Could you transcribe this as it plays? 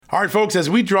All right, folks, as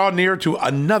we draw near to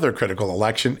another critical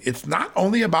election, it's not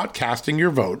only about casting your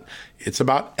vote, it's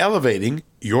about elevating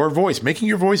your voice, making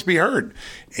your voice be heard.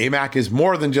 AMAC is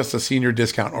more than just a senior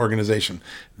discount organization.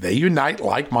 They unite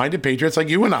like-minded patriots like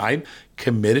you and I,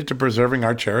 committed to preserving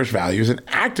our cherished values and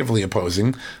actively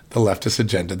opposing the leftist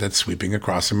agenda that's sweeping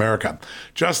across America.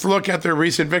 Just look at their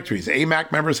recent victories.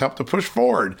 AMAC members helped to push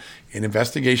forward an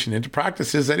investigation into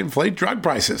practices that inflate drug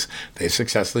prices. They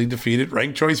successfully defeated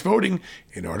ranked choice voting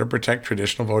in order to protect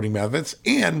traditional voting methods,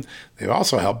 and they've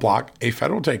also helped block a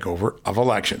federal takeover of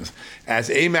elections. As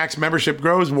AMAC's membership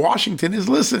grows, Washington is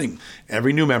listening.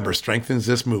 Every new member strengthens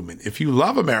this movement. If you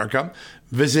love America,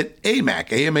 visit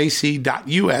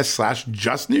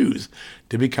amac.us/justnews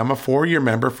to become a 4-year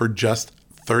member for just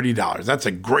 $30. That's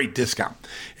a great discount.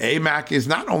 AMAC is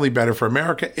not only better for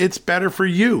America, it's better for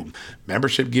you.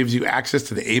 Membership gives you access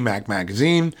to the AMAC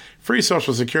magazine, free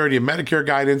Social Security and Medicare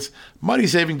guidance,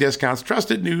 money-saving discounts,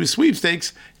 trusted news,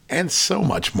 sweepstakes, and so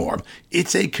much more.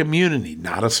 It's a community,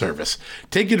 not a service.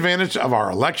 Take advantage of our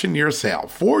election year sale,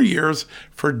 4 years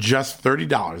for just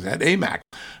 $30 at AMAC.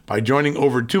 By joining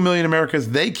over 2 million Americans,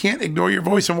 they can't ignore your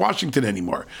voice in Washington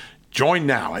anymore. Join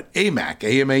now at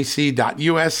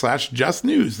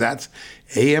amac.us/justnews. That's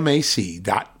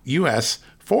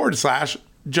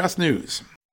amac.us/justnews.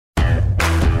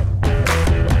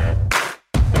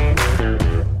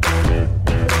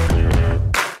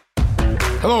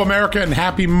 Hello, America, and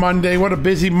happy Monday. What a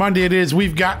busy Monday it is.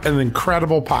 We've got an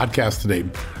incredible podcast today.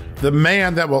 The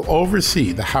man that will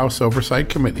oversee the House Oversight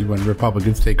Committee when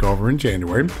Republicans take over in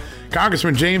January,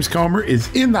 Congressman James Comer, is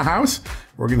in the House.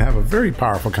 We're going to have a very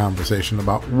powerful conversation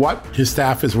about what his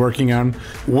staff is working on,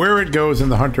 where it goes in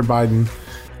the Hunter Biden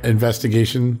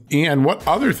investigation, and what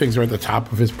other things are at the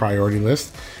top of his priority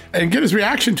list, and get his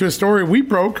reaction to a story we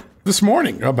broke this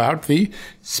morning about the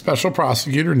special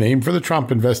prosecutor named for the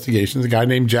Trump investigations, a guy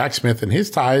named Jack Smith, and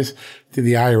his ties to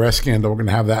the IRS scandal. We're going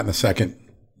to have that in a second.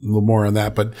 A little more on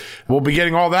that, but we'll be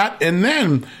getting all that. And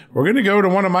then we're going to go to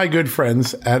one of my good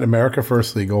friends at America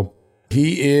First Legal.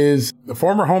 He is the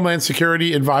former Homeland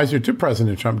Security advisor to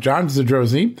President Trump, John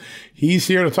Zadrozny. He's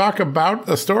here to talk about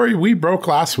a story we broke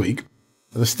last week.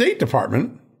 The State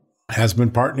Department has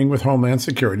been partnering with Homeland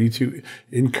Security to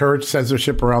encourage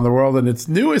censorship around the world. And its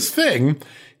newest thing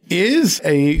is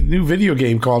a new video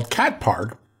game called Cat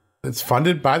Park. It's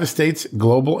funded by the state's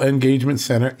Global Engagement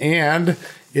Center, and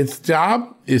its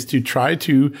job is to try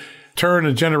to turn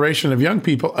a generation of young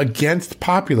people against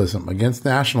populism, against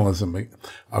nationalism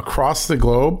across the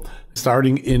globe,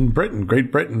 starting in Britain,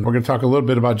 Great Britain. We're going to talk a little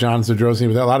bit about John Zadrozny,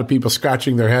 with a lot of people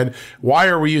scratching their head. Why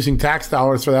are we using tax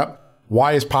dollars for that?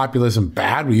 Why is populism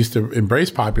bad? We used to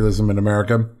embrace populism in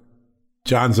America.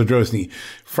 John Zadrozny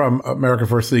from America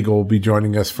First Legal will be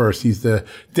joining us first. He's the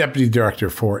Deputy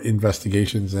Director for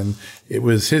Investigations, and it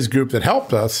was his group that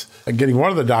helped us getting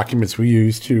one of the documents we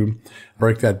used to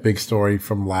break that big story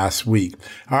from last week.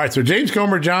 All right, so James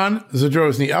Comer, John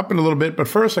Zadrozny up in a little bit, but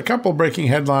first, a couple breaking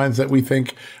headlines that we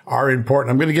think are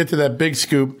important. I'm going to get to that big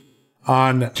scoop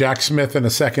on Jack Smith in a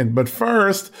second, but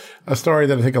first, a story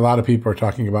that I think a lot of people are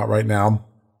talking about right now.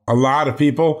 A lot of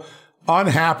people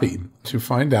unhappy to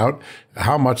find out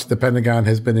how much the Pentagon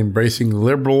has been embracing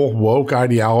liberal woke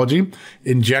ideology,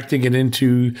 injecting it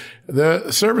into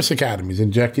the service academies,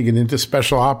 injecting it into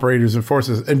special operators and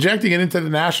forces, injecting it into the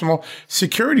national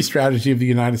security strategy of the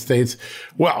United States.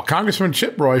 Well, Congressman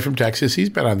Chip Roy from Texas, he's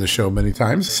been on the show many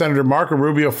times. Senator Marco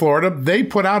Rubio, Florida, they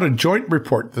put out a joint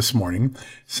report this morning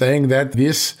saying that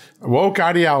this woke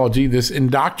ideology, this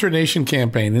indoctrination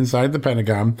campaign inside the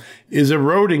Pentagon, is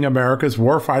eroding America's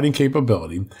warfighting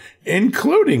capability,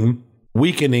 including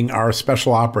weakening our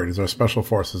special operators, our special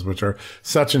forces, which are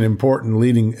such an important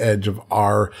leading edge of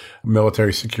our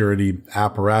military security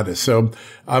apparatus. So,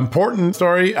 important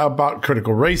story about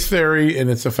critical race theory and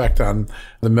its effect on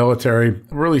the military.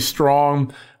 Really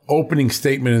strong opening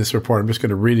statement in this report. I'm just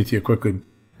going to read it to you quickly.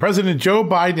 President Joe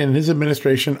Biden and his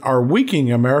administration are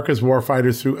weakening America's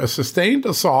warfighters through a sustained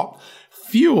assault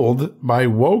fueled by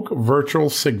woke virtual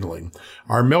signaling.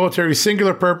 Our military's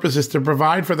singular purpose is to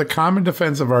provide for the common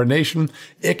defense of our nation.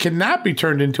 It cannot be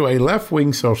turned into a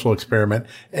left-wing social experiment.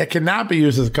 It cannot be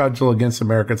used as a cudgel against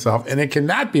America itself, and it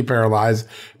cannot be paralyzed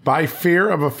by fear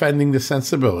of offending the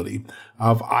sensibility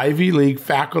of Ivy League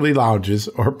faculty lounges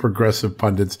or progressive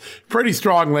pundits. Pretty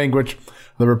strong language.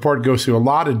 The report goes through a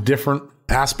lot of different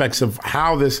aspects of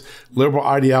how this liberal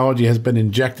ideology has been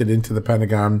injected into the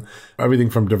Pentagon, everything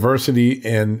from diversity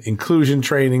and inclusion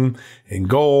training and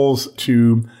goals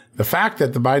to the fact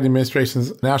that the Biden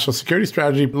administration's national security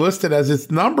strategy listed as its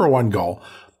number one goal,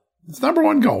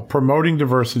 promoting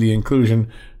diversity and inclusion.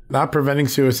 not preventing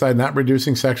suicide, not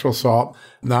reducing sexual assault,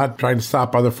 not trying to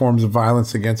stop other forms of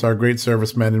violence against our great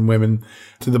servicemen and women.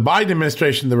 To the Biden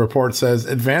administration, the report says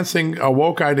advancing a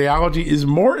woke ideology is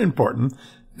more important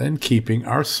than keeping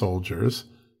our soldiers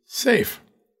safe.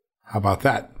 How about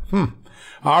that?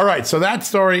 All right, so that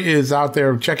story is out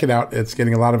there. Check it out. It's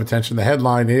getting a lot of attention. The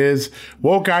headline is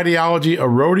Woke Ideology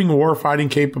Eroding Warfighting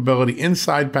Capability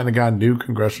Inside Pentagon, New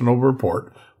Congressional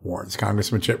Report warns.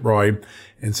 Congressman Chip Roy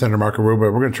and Senator Marco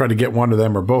Rubio. We're going to try to get one of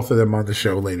them or both of them on the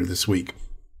show later this week.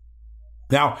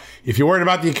 Now, if you're worried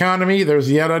about the economy,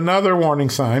 there's yet another warning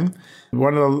sign.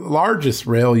 One of the largest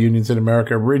rail unions in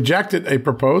America rejected a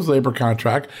proposed labor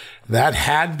contract that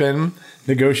had been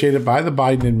negotiated by the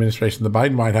Biden administration, the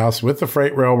Biden White House, with the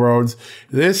freight railroads.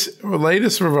 This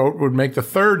latest vote would make the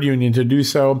third union to do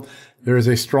so. There is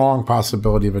a strong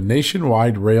possibility of a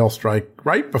nationwide rail strike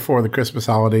right before the Christmas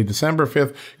holiday. December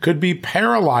 5th could be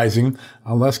paralyzing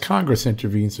unless Congress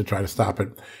intervenes to try to stop it.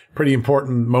 Pretty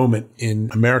important moment in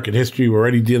American history. We're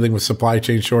already dealing with supply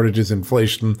chain shortages,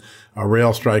 inflation. A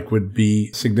rail strike would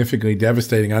be significantly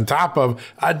devastating on top of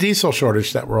a diesel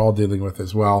shortage that we're all dealing with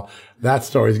as well. That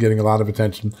story is getting a lot of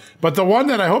attention. But the one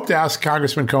that I hope to ask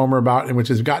Congressman Comer about, and which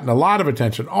has gotten a lot of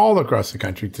attention all across the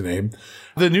country today,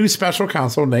 the new special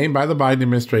counsel named by the Biden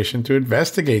administration to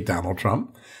investigate Donald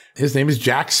Trump. His name is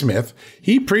Jack Smith.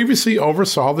 He previously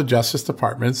oversaw the Justice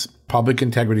Department's Public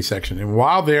Integrity Section. And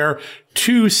while there are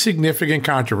two significant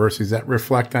controversies that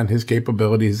reflect on his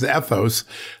capabilities, his ethos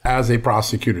as a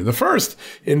prosecutor. The first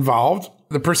involved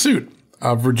the pursuit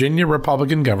of Virginia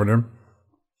Republican Governor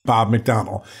Bob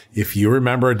McDonnell. If you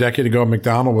remember, a decade ago,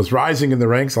 McDonnell was rising in the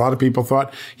ranks. A lot of people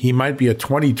thought he might be a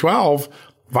 2012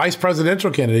 vice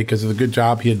presidential candidate because of the good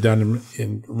job he had done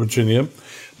in Virginia.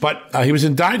 But he was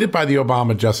indicted by the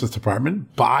Obama Justice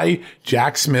Department by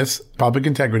Jack Smith's Public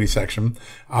Integrity Section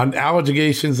on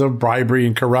allegations of bribery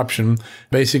and corruption,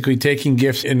 basically taking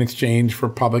gifts in exchange for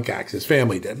public acts. His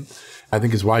family did. I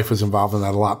think his wife was involved in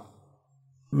that a lot.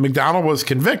 McDonnell was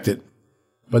convicted,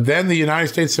 but then the United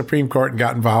States Supreme Court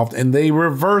got involved and they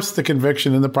reversed the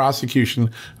conviction and the prosecution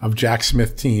of Jack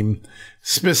Smith's team,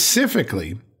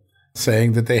 specifically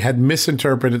saying that they had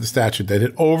misinterpreted the statute. They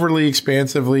had overly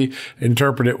expansively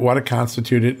interpreted what it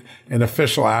constituted an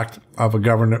official act of a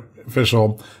government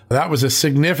official. That was a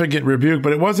significant rebuke,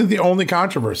 but it wasn't the only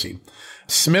controversy.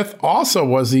 Smith also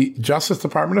was the Justice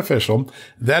Department official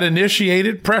that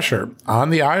initiated pressure on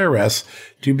the IRS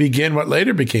to begin what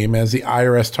later became as the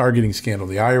IRS targeting scandal,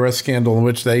 the IRS scandal in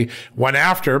which they went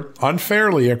after,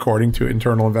 unfairly, according to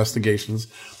internal investigations,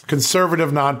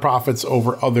 conservative nonprofits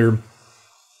over other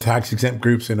tax-exempt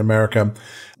groups in America.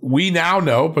 We now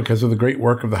know, because of the great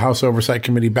work of the House Oversight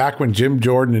Committee, back when Jim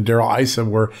Jordan and Darrell Issa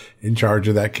were in charge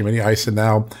of that committee, Issa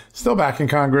now still back in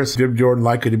Congress, Jim Jordan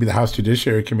likely to be the House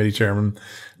Judiciary Committee chairman,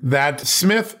 that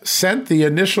Smith sent the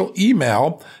initial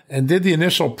email and did the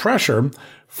initial pressure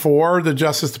for the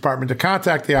Justice Department to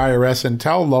contact the IRS and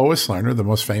tell Lois Lerner, the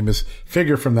most famous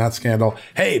figure from that scandal,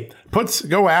 hey,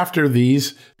 go after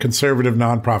these conservative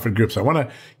nonprofit groups. I want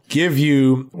to give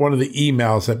you one of the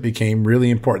emails that became really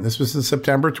important. This was in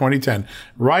September 2010,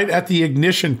 right at the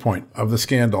ignition point of the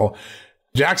scandal.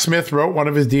 Jack Smith wrote one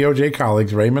of his DOJ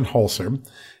colleagues, Raymond Holzer,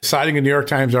 citing a New York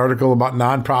Times article about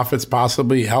nonprofits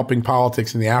possibly helping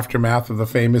politics in the aftermath of the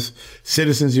famous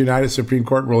Citizens United Supreme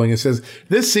Court ruling. It says,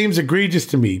 "This seems egregious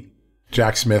to me,"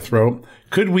 Jack Smith wrote.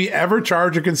 "Could we ever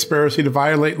charge a conspiracy to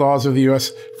violate laws of the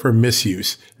U.S. for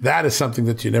misuse? That is something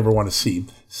that you never want to see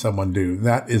someone do."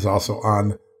 That is also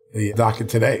on the docket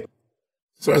today.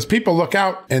 So as people look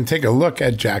out and take a look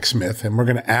at Jack Smith, and we're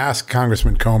going to ask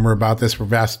Congressman Comer about this,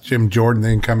 we've asked Jim Jordan, the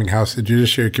incoming House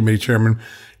Judiciary Committee chairman,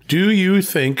 do you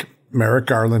think Merrick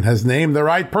Garland has named the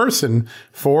right person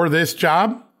for this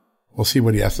job? We'll see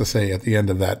what he has to say at the end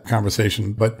of that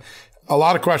conversation. But a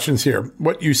lot of questions here.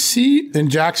 What you see in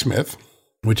Jack Smith,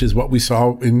 which is what we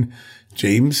saw in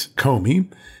James Comey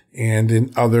and in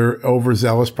other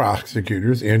overzealous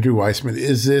prosecutors, Andrew Weissman,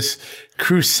 is this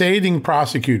crusading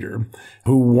prosecutor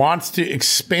who wants to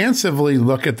expansively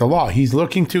look at the law. He's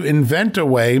looking to invent a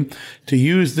way to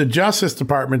use the Justice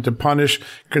Department to punish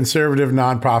conservative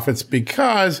nonprofits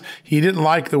because he didn't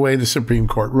like the way the Supreme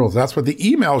Court rules. That's what the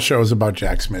email shows about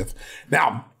Jack Smith.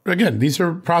 Now, again, these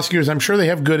are prosecutors. I'm sure they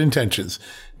have good intentions,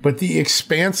 but the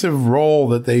expansive role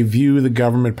that they view the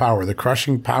government power, the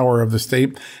crushing power of the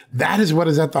state, that is what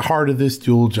is at the heart of this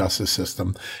dual justice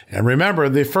system. And remember,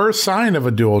 the first sign of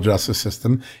a dual justice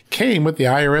system came with the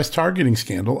IRS targeting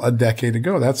scandal a decade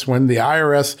ago. That's when the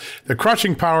IRS, the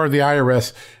crushing power of the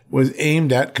IRS, was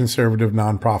aimed at conservative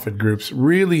nonprofit groups.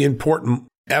 Really important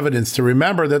evidence to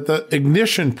remember that the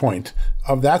ignition point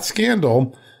of that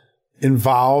scandal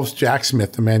involves Jack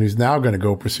Smith, the man who's now going to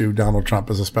go pursue Donald Trump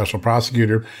as a special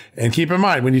prosecutor. And keep in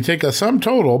mind, when you take a sum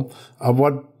total of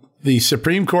what the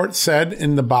Supreme Court said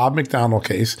in the Bob McDonnell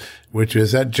case, which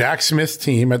is that Jack Smith's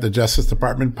team at the Justice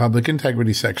Department Public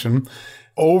Integrity Section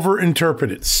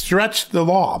overinterpreted, stretched the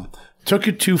law, took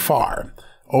it too far,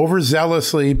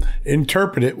 overzealously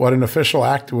interpreted what an official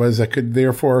act was that could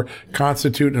therefore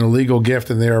constitute an illegal gift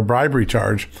and they're a bribery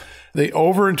charge. They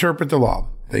overinterpret the law.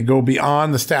 They go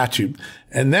beyond the statute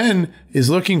and then is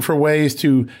looking for ways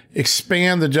to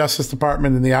expand the Justice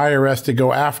Department and the IRS to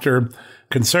go after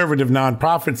conservative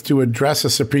nonprofits to address a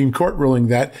Supreme Court ruling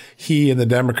that he and the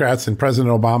Democrats and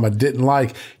President Obama didn't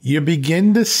like. You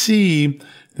begin to see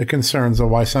the concerns of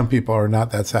why some people are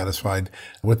not that satisfied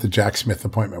with the Jack Smith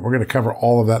appointment. We're going to cover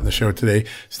all of that in the show today,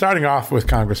 starting off with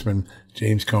Congressman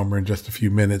James Comer in just a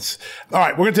few minutes. All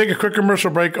right, we're going to take a quick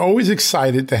commercial break. Always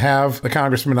excited to have the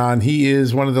congressman on. He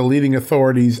is one of the leading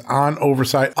authorities on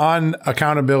oversight, on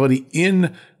accountability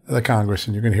in the Congress,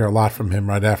 and you're going to hear a lot from him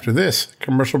right after this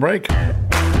commercial break.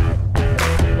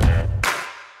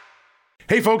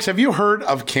 Hey folks, have you heard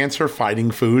of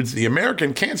cancer-fighting foods? The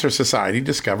American Cancer Society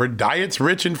discovered diets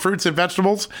rich in fruits and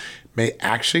vegetables may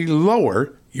actually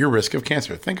lower your risk of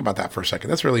cancer. Think about that for a second.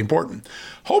 That's really important.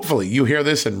 Hopefully you hear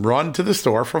this and run to the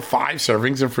store for 5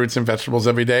 servings of fruits and vegetables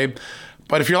every day.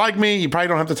 But if you're like me, you probably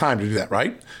don't have the time to do that,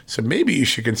 right? So maybe you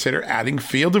should consider adding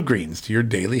Field of Greens to your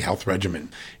daily health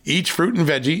regimen. Each fruit and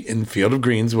veggie in Field of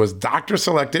Greens was doctor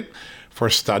selected for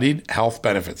studied health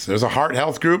benefits. There's a heart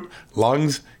health group,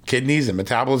 lungs, kidneys, and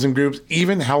metabolism groups,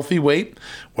 even healthy weight.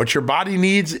 What your body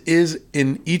needs is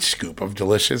in each scoop of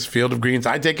delicious Field of Greens.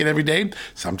 I take it every day.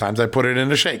 Sometimes I put it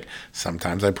in a shake.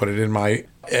 Sometimes I put it in my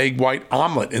egg white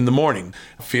omelet in the morning.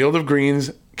 Field of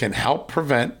Greens can help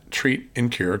prevent, treat,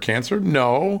 and cure cancer?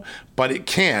 No, but it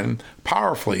can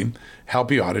powerfully help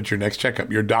you out at your next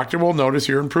checkup. Your doctor will notice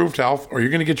your improved health or you're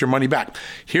going to get your money back.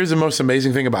 Here's the most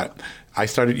amazing thing about it. I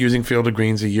started using Field of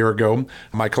Greens a year ago.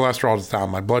 My cholesterol is down,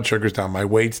 my blood sugar is down, my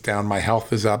weight's down, my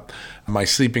health is up, my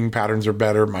sleeping patterns are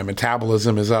better, my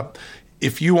metabolism is up.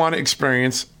 If you want to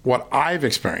experience what I've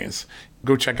experienced,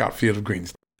 go check out Field of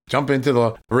Greens. Jump into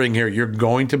the ring here. You're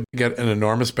going to get an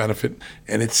enormous benefit.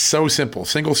 And it's so simple.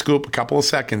 Single scoop, a couple of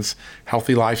seconds,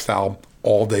 healthy lifestyle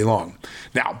all day long.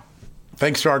 Now,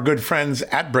 thanks to our good friends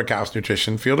at Brickhouse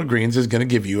Nutrition, Field of Greens is going to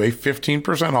give you a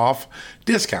 15% off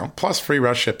discount plus free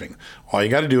rush shipping. All you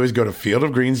got to do is go to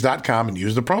fieldofgreens.com and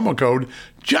use the promo code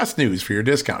JUSTNEWS for your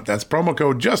discount. That's promo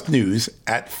code JUSTNEWS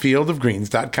at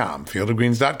fieldofgreens.com.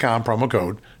 Fieldofgreens.com, promo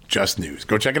code JUSTNEWS.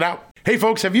 Go check it out. Hey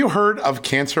folks, have you heard of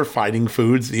cancer-fighting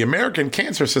foods? The American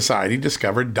Cancer Society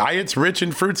discovered diets rich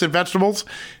in fruits and vegetables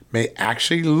may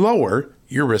actually lower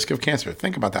your risk of cancer.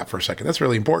 Think about that for a second. That's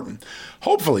really important.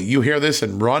 Hopefully you hear this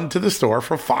and run to the store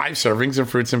for 5 servings of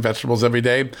fruits and vegetables every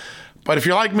day. But if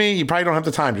you're like me, you probably don't have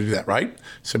the time to do that, right?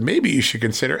 So maybe you should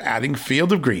consider adding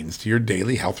Field of Greens to your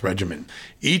daily health regimen.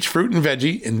 Each fruit and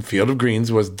veggie in Field of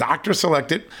Greens was doctor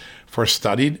selected for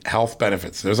studied health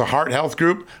benefits. There's a heart health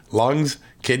group, lungs,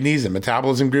 kidneys, and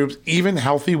metabolism groups, even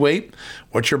healthy weight.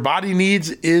 What your body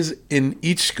needs is in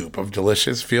each scoop of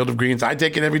delicious Field of Greens. I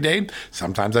take it every day.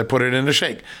 Sometimes I put it in a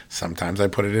shake. Sometimes I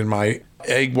put it in my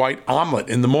egg white omelet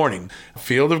in the morning.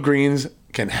 Field of Greens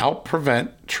can help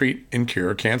prevent, treat, and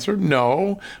cure cancer?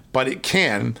 No, but it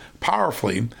can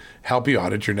powerfully help you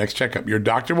out at your next checkup. Your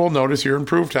doctor will notice your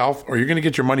improved health or you're going to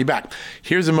get your money back.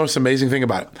 Here's the most amazing thing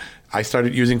about it. I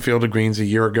started using Field of Greens a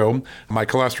year ago. My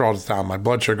cholesterol is down, my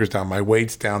blood sugar is down, my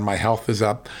weight's down, my health is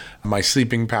up, my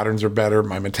sleeping patterns are better,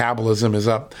 my metabolism is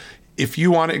up. If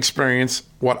you want to experience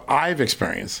what I've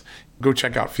experienced, go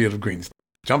check out Field of Greens.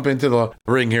 Jump into the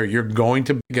ring here. You're going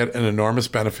to get an enormous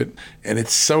benefit. And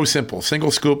it's so simple. Single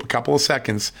scoop, a couple of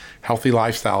seconds, healthy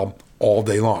lifestyle all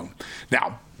day long.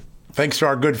 Now, thanks to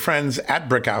our good friends at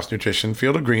Brickhouse Nutrition,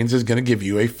 Field of Greens is going to give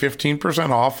you a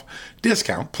 15% off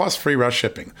discount plus free rush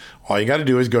shipping. All you got to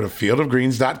do is go to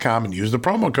fieldofgreens.com and use the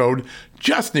promo code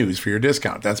JUSTNEWS for your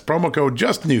discount. That's promo code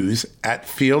JUSTNEWS at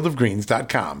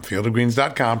fieldofgreens.com.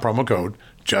 Fieldofgreens.com, promo code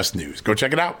JUSTNEWS. Go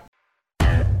check it out.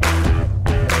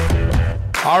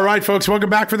 All right, folks, welcome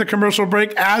back for the commercial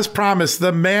break. As promised,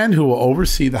 the man who will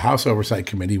oversee the House Oversight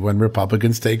Committee when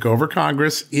Republicans take over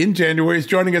Congress in January is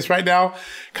joining us right now,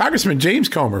 Congressman James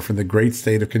Comer from the great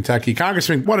state of Kentucky.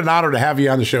 Congressman, what an honor to have you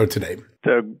on the show today. It's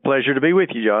a pleasure to be with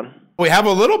you, John. We have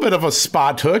a little bit of a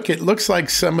spot hook. It looks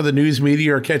like some of the news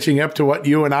media are catching up to what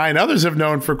you and I and others have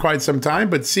known for quite some time.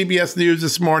 But CBS News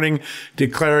this morning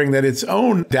declaring that its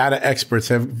own data experts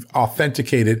have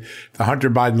authenticated the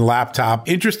Hunter Biden laptop.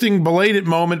 Interesting belated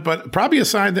moment, but probably a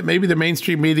sign that maybe the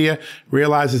mainstream media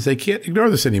realizes they can't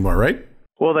ignore this anymore, right?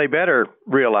 Well, they better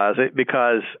realize it,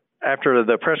 because after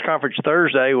the press conference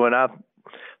Thursday, when I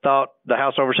thought the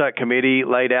House Oversight Committee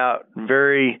laid out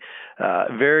very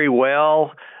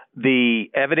well the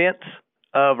evidence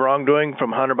of wrongdoing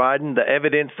from Hunter Biden, the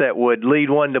evidence that would lead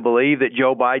one to believe that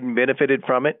Joe Biden benefited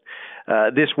from it.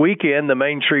 This weekend, the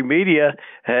mainstream media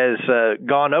has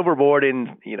gone overboard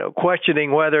in,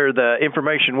 questioning whether the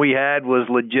information we had was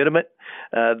legitimate.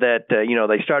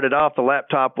 They started off, the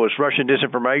laptop was Russian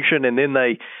disinformation, and then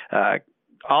they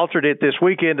altered it this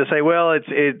weekend to say, well,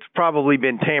 it's probably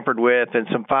been tampered with and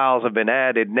some files have been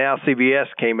added. Now CBS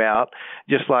came out,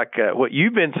 just like what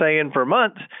you've been saying for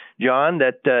months, John,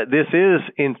 that this is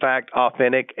in fact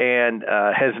authentic and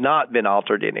has not been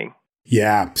altered any.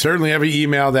 Yeah, certainly every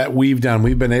email that we've done,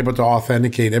 we've been able to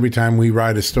authenticate every time we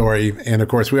write a story. And of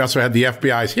course, we also had the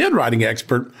FBI's handwriting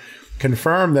expert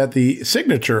confirm that the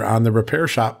signature on the repair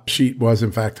shop sheet was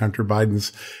in fact Hunter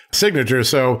Biden's signature.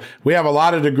 So we have a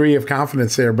lot of degree of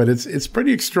confidence there, but it's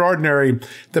pretty extraordinary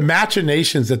the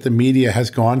machinations that the media has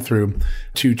gone through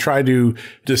to try to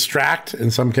distract,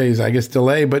 in some cases, I guess,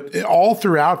 delay. But all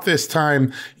throughout this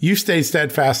time, you stayed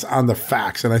steadfast on the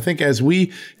facts. And I think as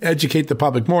we educate the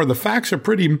public more, the facts are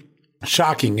pretty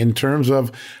shocking in terms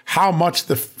of how much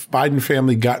the Biden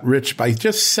family got rich by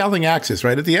just selling access,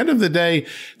 right? At the end of the day,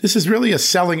 this is really a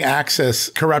selling access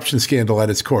corruption scandal at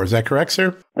its core. Is that correct,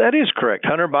 sir? That is correct.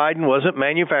 Hunter Biden wasn't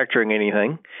manufacturing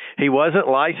anything. He wasn't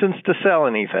licensed to sell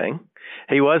anything.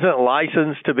 He wasn't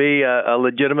licensed to be a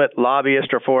legitimate lobbyist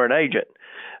or foreign agent.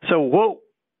 So what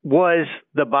was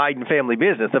the Biden family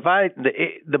business?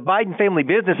 The Biden family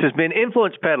business has been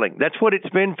influence peddling. That's what it's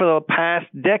been for the past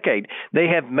decade. They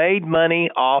have made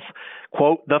money off,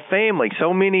 quote, the family.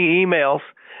 So many emails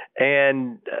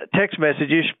and text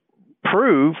messages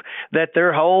prove that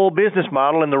their whole business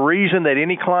model and the reason that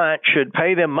any client should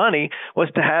pay them money was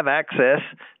to have access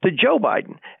to Joe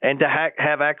Biden and to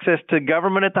have access to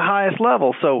government at the highest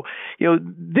level. So,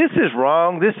 this is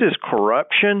wrong. This is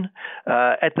corruption.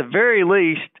 At the very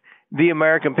least, the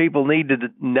American people need to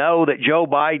know that Joe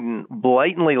Biden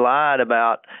blatantly lied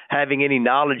about having any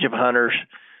knowledge of Hunter's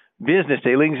business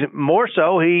dealings. More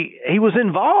so, he was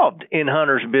involved in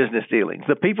Hunter's business dealings.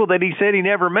 The people that he said he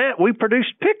never met, we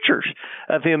produced pictures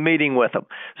of him meeting with them.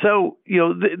 So,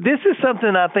 this is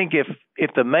something I think if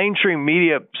the mainstream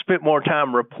media spent more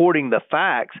time reporting the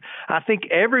facts, I think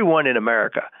everyone in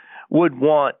America would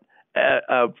want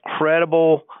a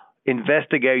credible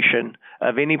investigation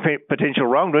of any potential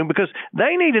wrongdoing, because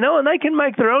they need to know and they can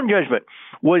make their own judgment.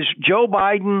 Was Joe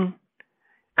Biden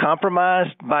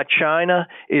compromised by China?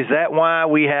 Is that why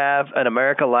we have an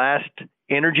America Last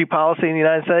energy policy in the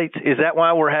United States? Is that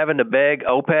why we're having to beg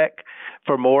OPEC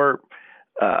for more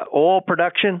oil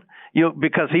production?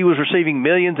 Because he was receiving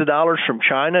millions of dollars from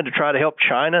China to try to help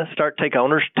China start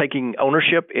taking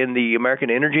ownership in the American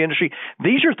energy industry.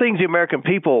 These are things the American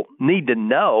people need to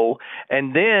know,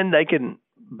 and then they can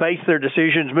base their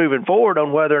decisions moving forward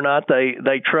on whether or not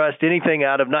they trust anything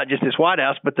out of not just this White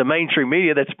House, but the mainstream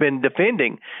media that's been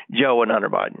defending Joe and Hunter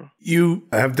Biden. You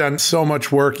have done so much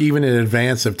work, even in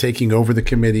advance of taking over the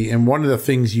committee. And one of the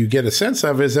things you get a sense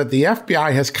of is that the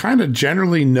FBI has kind of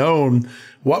generally known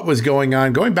what was going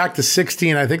on. Going back to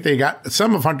 16, I think they got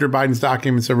some of Hunter Biden's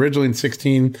documents originally in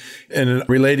 16 in a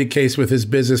related case with his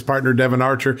business partner, Devon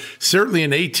Archer. Certainly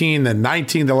in 18, then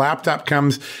 19, the laptop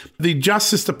comes. The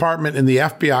Justice Department and the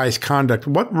FBI's conduct,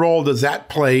 what role does that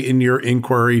play in your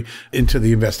inquiry into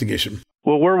the investigation?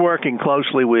 Well, we're working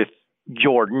closely with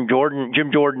Jim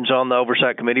Jordan's on the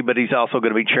Oversight Committee, but he's also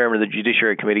going to be chairman of the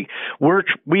Judiciary Committee.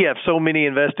 We have so many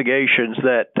investigations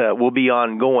that will be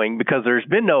ongoing because there's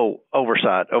been no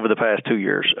oversight over the past 2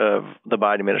 years of the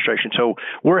Biden administration. So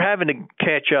we're having to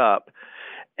catch up,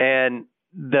 and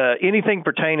anything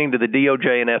pertaining to the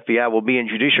DOJ and FBI will be in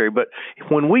Judiciary. But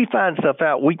when we find stuff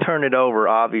out, we turn it over,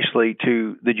 obviously,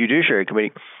 to the Judiciary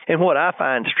Committee. And what I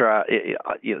find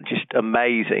just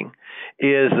amazing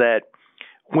is that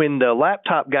when the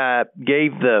laptop guy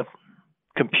gave the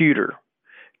computer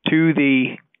to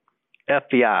the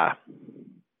FBI,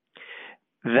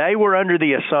 they were under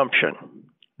the assumption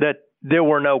that there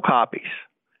were no copies,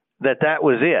 that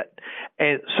was it.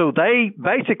 And so they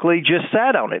basically just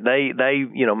sat on it. They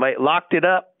locked it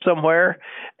up somewhere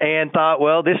and thought,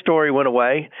 well, this story went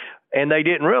away. And they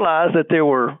didn't realize that there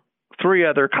were 3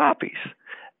 other copies.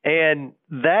 And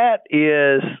that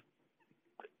is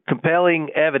compelling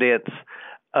evidence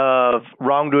of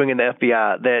wrongdoing in the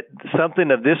FBI, that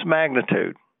something of this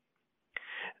magnitude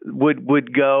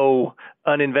would go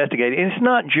uninvestigated. And it's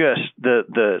not just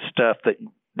the stuff that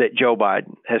that Joe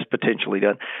Biden has potentially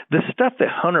done. The stuff that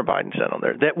Hunter Biden said on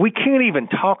there that we can't even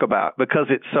talk about because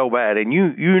it's so bad. And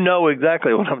you know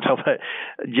exactly what I'm talking about,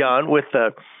 John, with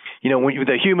the with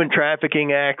the human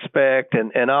trafficking aspect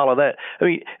and all of that. I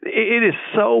mean, it is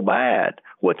so bad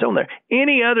what's on there.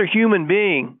 Any other human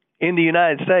being in the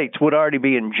United States would already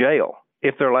be in jail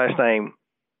if their last name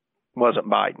wasn't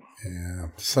Biden. Yeah,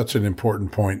 such an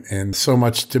important point and so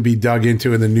much to be dug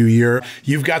into in the new year.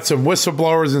 You've got some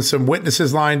whistleblowers and some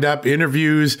witnesses lined up,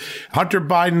 interviews. Hunter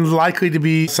Biden likely to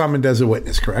be summoned as a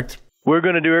witness, correct? We're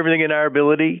going to do everything in our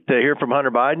ability to hear from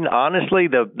Hunter Biden. Honestly,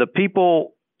 the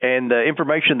people and the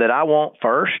information that I want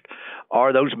first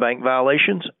are those bank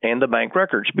violations and the bank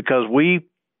records, because we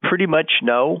pretty much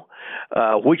know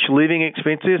which living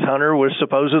expenses Hunter was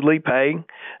supposedly paying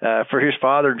for his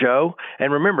father, Joe.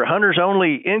 And remember, Hunter's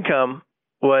only income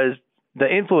was the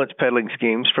influence peddling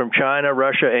schemes from China,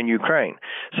 Russia, and Ukraine.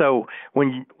 So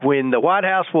when the White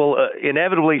House will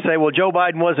inevitably say, well, Joe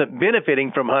Biden wasn't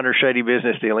benefiting from Hunter's shady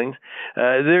business dealings,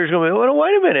 there's going to be, well,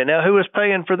 wait a minute. Now, who was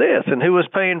paying for this and who was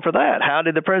paying for that? How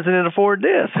did the president afford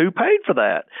this? Who paid for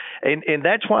that? And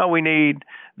that's why we need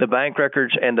the bank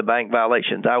records and the bank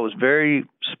violations. I was very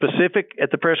specific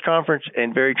at the press conference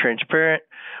and very transparent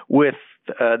with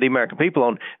the American people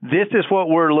on this is what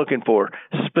we're looking for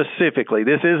specifically.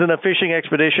 This isn't a fishing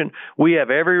expedition. We have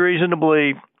every reason to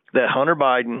believe that Hunter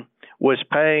Biden was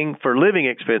paying for living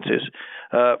expenses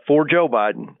for Joe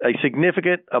Biden, a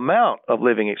significant amount of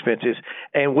living expenses,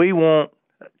 and we want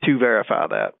to verify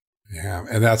that. Yeah,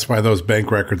 and that's why those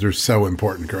bank records are so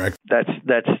important, correct? That's.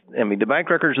 I mean, the bank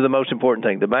records are the most important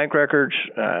thing. The bank records,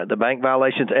 the bank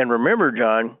violations, and remember,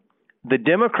 John, the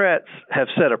Democrats have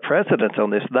set a precedent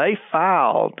on this. They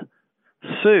filed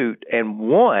suit and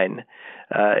won,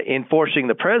 enforcing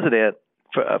the president,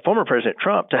 former President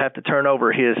Trump, to have to turn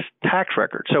over his tax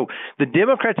records. So the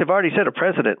Democrats have already set a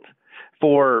precedent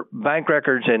for bank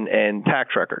records and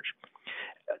tax records.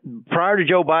 Prior to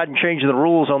Joe Biden changing the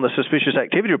rules on the suspicious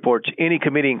activity reports, any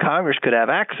committee in Congress could have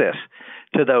access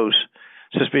to those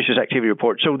suspicious activity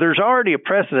reports. So there's already a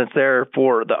precedent there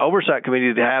for the Oversight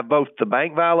Committee to have both the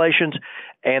bank violations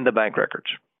and the bank records.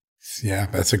 Yeah,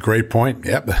 that's a great point.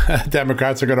 Yep.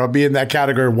 Democrats are going to be in that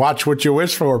category. Watch what you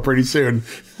wish for pretty soon.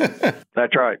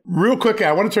 That's right. Real quick,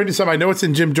 I want to turn to something. I know it's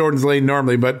in Jim Jordan's lane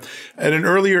normally, but at an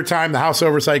earlier time, the House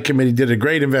Oversight Committee did a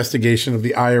great investigation of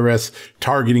the IRS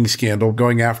targeting scandal,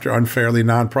 going after unfairly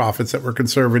nonprofits that were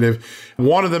conservative.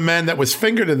 One of the men that was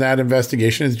fingered in that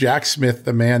investigation is Jack Smith,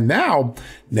 the man now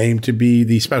named to be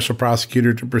the special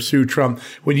prosecutor to pursue Trump.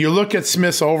 When you look at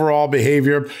Smith's overall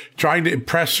behavior, trying to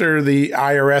pressure the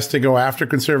IRS to go after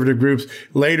conservative groups,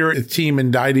 later a team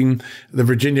indicting the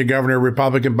Virginia governor,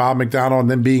 Republican Bob McDonnell,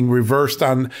 and then being reversed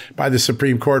on by the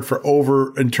Supreme Court for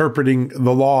over interpreting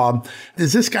the law.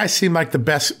 Does this guy seem like the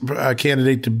best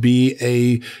candidate to be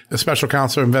a special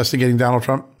counsel investigating Donald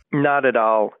Trump? Not at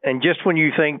all. And just when you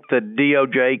think the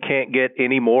DOJ can't get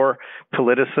any more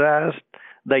politicized,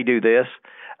 they do this.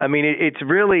 I mean, it's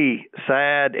really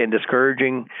sad and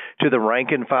discouraging to the rank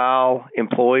and file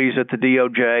employees at the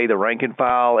DOJ, the rank and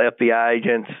file FBI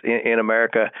agents in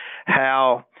America,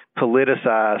 how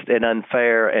politicized and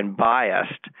unfair and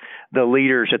biased the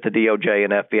leaders at the DOJ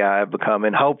and FBI have become.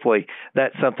 And hopefully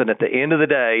that's something at the end of the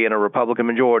day, in a Republican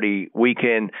majority, we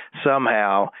can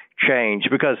somehow change,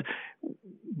 because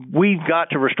we've got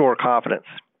to restore confidence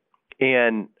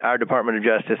in our Department of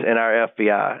Justice and our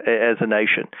FBI as a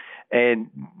nation. And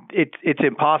it's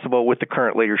impossible with the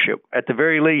current leadership. At the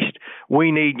very least,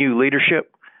 we need new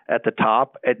leadership at the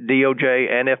top at DOJ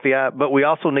and FBI, but we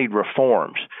also need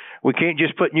reforms. We can't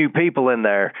just put new people in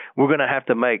there. We're going to have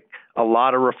to make a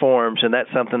lot of reforms, and that's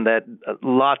something that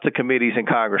lots of committees in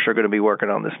Congress are going to be working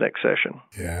on this next session.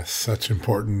 Yeah, such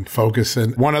important focus.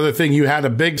 And one other thing, you had a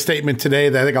big statement today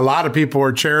that I think a lot of people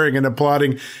are cheering and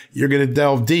applauding. You're going to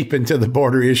delve deep into the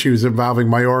border issues involving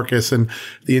Mayorkas and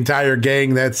the entire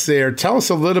gang that's there. Tell us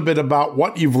a little bit about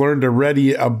what you've learned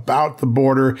already about the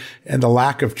border and the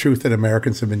lack of truth that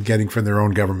Americans have been getting from their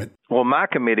own government. Well, my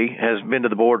committee has been to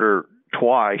the border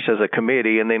twice as a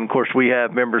committee. And then, of course, we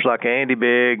have members like Andy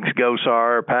Biggs,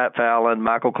 Gosar, Pat Fallon,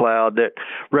 Michael Cloud that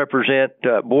represent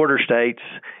border states,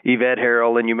 Yvette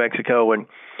Harrell in New Mexico. And,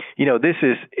 you know,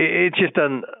 it's just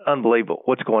unbelievable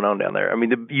what's going on down there. I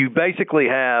mean, you basically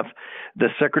have the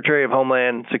Secretary of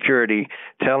Homeland Security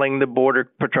telling the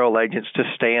Border Patrol agents to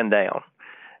stand down.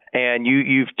 And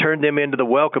you've turned them into the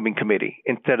welcoming committee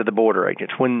instead of the border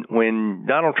agents. When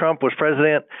Donald Trump was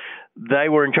president, they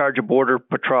were in charge of Border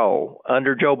Patrol.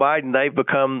 Under Joe Biden, they've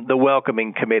become the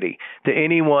welcoming committee to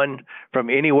anyone from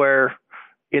anywhere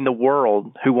in the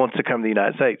world who wants to come to the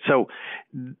United States. So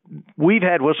we've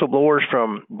had whistleblowers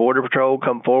from Border Patrol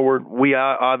come forward. We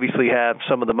obviously have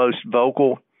some of the most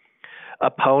vocal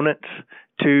opponents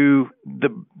to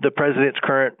the president's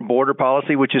current border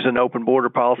policy, which is an open border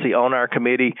policy, on our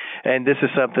committee. And this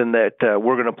is something that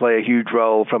we're going to play a huge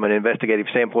role from an investigative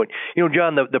standpoint. You know,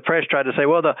 John, the press tried to say,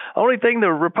 well, the only thing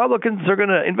the Republicans are going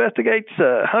to investigate is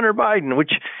Hunter Biden,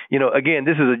 which, you know, again,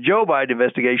 this is a Joe Biden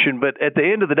investigation. But at the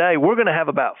end of the day, we're going to have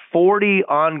about 40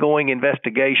 ongoing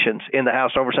investigations in the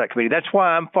House Oversight Committee. That's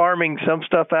why I'm farming some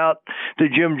stuff out to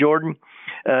Jim Jordan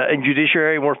in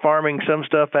Judiciary. We're farming some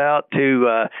stuff out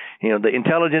to the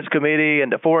Intelligence Committee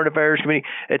and the Foreign Affairs Committee.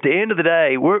 At the end of the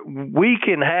day, we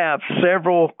can have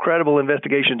several credible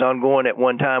investigations ongoing at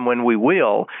one time when we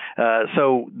will.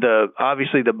 So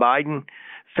obviously the Biden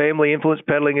family influence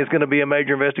peddling is going to be a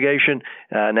major investigation.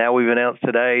 Now we've announced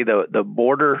today the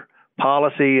border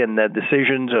policy and the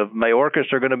decisions of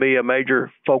Mayorkas are going to be a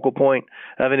major focal point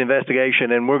of an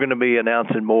investigation, and we're going to be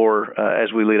announcing more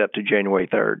as we lead up to January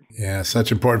 3rd. Yeah,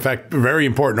 such important. In fact, very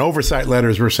important oversight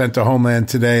letters were sent to Homeland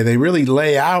today. They really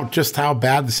lay out just how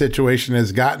bad the situation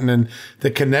has gotten and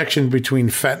the connection between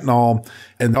fentanyl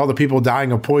and all the people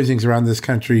dying of poisonings around this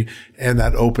country and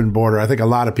that open border. I think a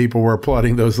lot of people were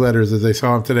applauding those letters as they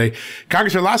saw them today.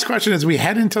 Congressman, last question. As we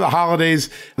head into the holidays,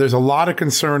 there's a lot of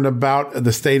concern about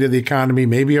the state of the economy,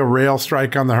 maybe a rail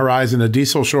strike on the horizon, a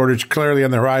diesel shortage clearly on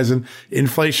the horizon,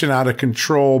 inflation out of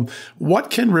control.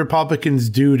 What can Republicans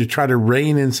do to try to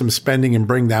rein in some spending and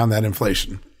bring down that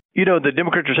inflation? You know, the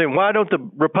Democrats are saying, why don't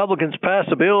the Republicans pass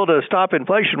a bill to stop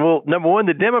inflation? Well, number one,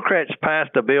 the Democrats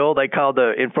passed a bill they called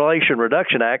the Inflation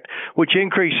Reduction Act, which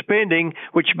increased spending,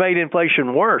 which made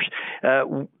inflation worse.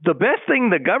 The best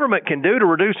thing the government can do to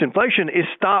reduce inflation is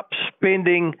stop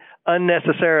spending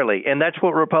unnecessarily. And that's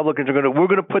what Republicans are going to do. We're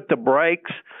going to put the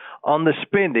brakes on the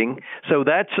spending. So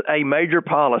that's a major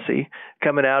policy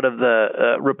coming out of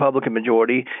the Republican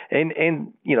majority.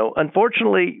 And you know,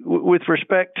 unfortunately, with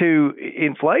respect to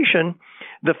inflation,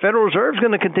 the Federal Reserve is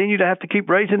going to continue to have to keep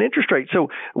raising interest rates. So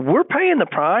we're paying the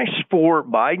price for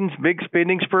Biden's big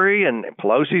spending spree and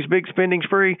Pelosi's big spending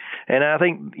spree. And I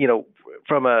think, you know,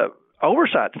 from a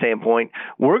oversight standpoint,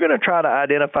 we're going to try to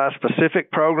identify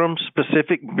specific programs,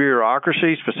 specific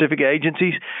bureaucracies, specific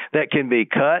agencies that can be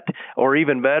cut or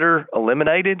even better,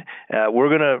 eliminated. We're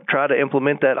going to try to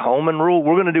implement that Holman rule.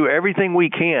 We're going to do everything we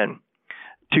can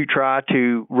to try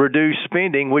to reduce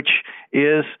spending, which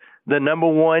is the number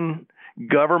one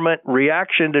government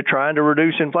reaction to trying to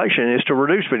reduce inflation, is to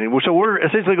reduce spending. So we're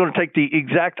essentially going to take the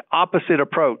exact opposite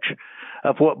approach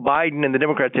of what Biden and the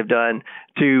Democrats have done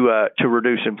to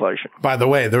reduce inflation. By the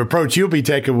way, the approach you'll be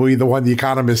taking will be the one the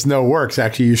economists know works.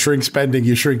 Actually, you shrink spending,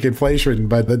 you shrink inflation,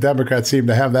 but the Democrats seem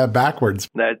to have that backwards.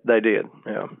 That they did,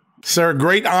 yeah. Sir,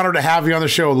 great honor to have you on the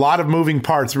show. A lot of moving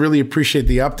parts. Really appreciate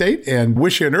the update and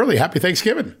wish you an early Happy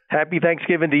Thanksgiving. Happy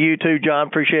Thanksgiving to you too, John.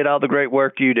 Appreciate all the great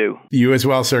work you do. You as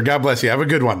well, sir. God bless you. Have a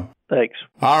good one. Thanks.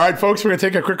 All right, folks, we're going to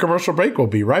take a quick commercial break. We'll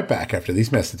be right back after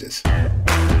these messages.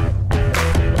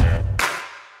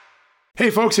 Hey,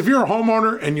 folks, if you're a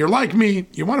homeowner and you're like me,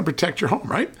 you want to protect your home,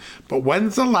 right? But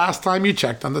when's the last time you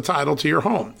checked on the title to your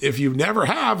home? If you never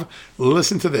have,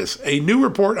 listen to this. A new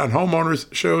report on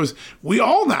homeowners shows we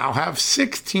all now have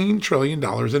 $16 trillion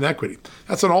in equity.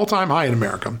 That's an all-time high in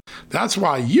America. That's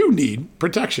why you need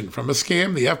protection from a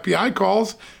scam the FBI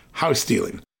calls house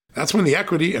stealing. That's when the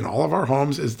equity in all of our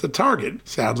homes is the target,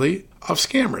 sadly, of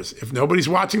scammers. If nobody's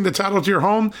watching the title to your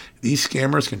home, these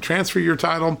scammers can transfer your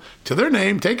title to their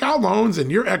name, take out loans,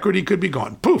 and your equity could be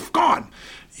gone. Poof, gone.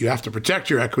 You have to protect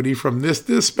your equity from this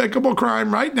despicable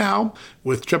crime right now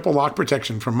with Triple Lock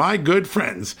protection from my good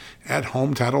friends at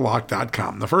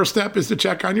HomeTitleLock.com. The first step is to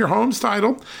check on your home's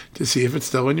title to see if it's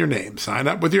still in your name. Sign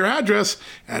up with your address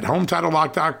at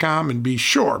HomeTitleLock.com and be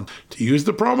sure to use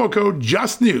the promo code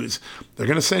JUSTNEWS. They're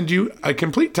going to send you a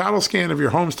complete title scan of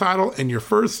your home's title and your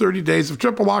first 30 days of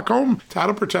Triple Lock home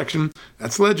title protection.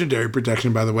 That's legendary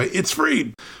protection, by the way. It's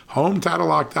free.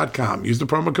 HomeTitleLock.com. Use the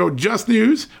promo code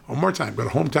JUSTNEWS. One more time, go to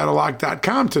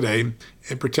HomeTitleLock.com today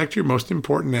and protect your most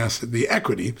important asset, the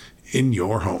equity in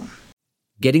your home.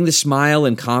 Getting the smile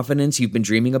and confidence you've been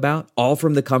dreaming about, all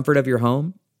from the comfort of your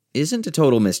home, isn't a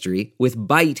total mystery with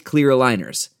Byte clear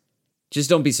aligners. Just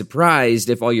don't be surprised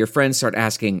if all your friends start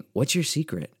asking, "What's your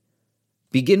secret?"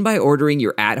 Begin by ordering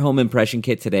your at-home impression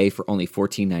kit today for only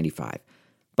 $14.95.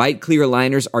 Byte clear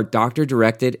aligners are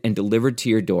doctor-directed and delivered to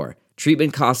your door.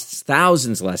 Treatment costs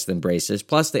thousands less than braces,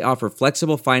 plus they offer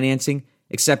flexible financing,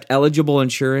 accept eligible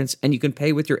insurance, and you can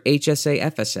pay with your HSA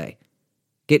FSA.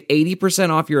 Get 80%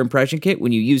 off your impression kit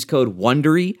when you use code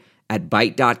WONDERY at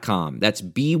Byte.com. That's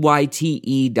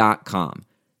BYTE.com.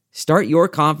 Start your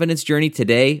confidence journey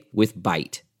today with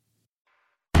Byte.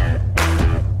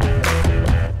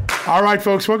 All right,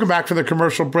 folks, welcome back for the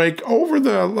commercial break. Over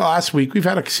the last week, we've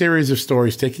had a series of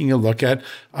stories taking a look at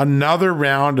another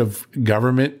round of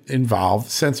government-involved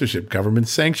censorship,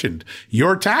 government-sanctioned.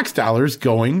 Your tax dollars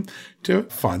going to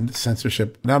fund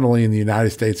censorship, not only in the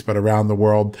United States, but around the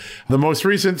world. The most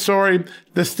recent story,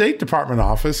 the State Department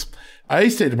office, a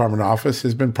State Department office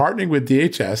has been partnering with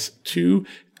DHS to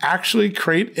actually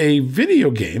create a video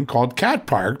game called Cat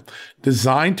Park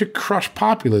designed to crush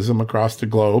populism across the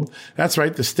globe. That's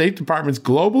right, the State Department's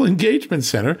Global Engagement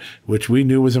Center, which we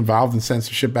knew was involved in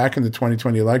censorship back in the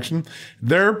 2020 election,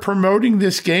 they're promoting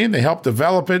this game. They helped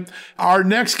develop it. Our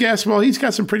next guest, well, he's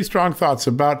got some pretty strong thoughts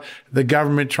about the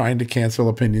government trying to cancel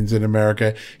opinions in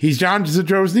America. He's John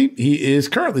Zadrozny. He is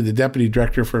currently the Deputy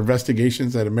Director for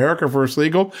Investigations at America First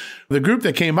Legal, the group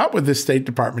that came up with this State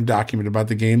Department document about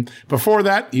the game. Before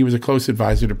that, he was a close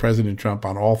advisor to President Trump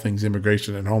on all things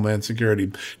immigration and homeland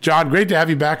security. John, great to have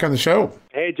you back on the show.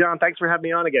 Hey, John, thanks for having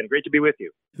me on again. Great to be with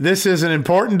you. This is an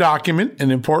important document,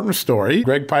 an important story.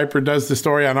 Greg Piper does the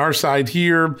story on our side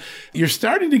here. You're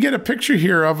starting to get a picture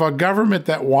here of a government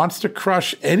that wants to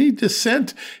crush any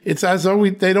dissent. It's as though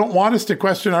they don't want us to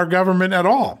question our government at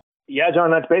all. Yeah,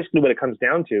 John, that's basically what it comes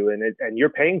down to, and you're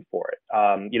paying for it.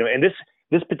 And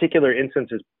this particular instance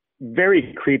is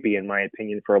very creepy, in my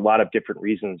opinion, for a lot of different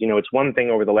reasons. It's one thing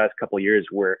over the last couple of years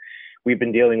where we've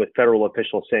been dealing with federal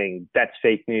officials saying that's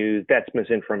fake news, that's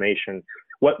misinformation.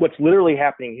 What's literally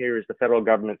happening here is the federal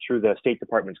government, through the State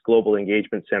Department's Global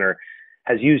Engagement Center,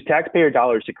 has used taxpayer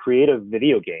dollars to create a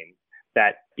video game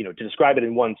that, to describe it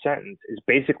in one sentence, is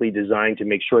basically designed to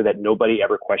make sure that nobody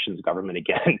ever questions government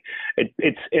again.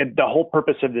 The whole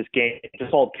purpose of this game,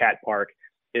 it's called Cat Park,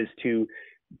 is to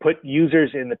put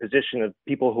users in the position of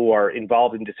people who are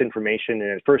involved in disinformation.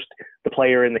 And at first, the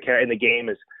player in the game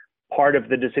is part of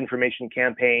the disinformation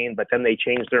campaign, but then they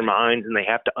change their minds and they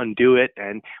have to undo it.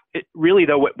 And it really,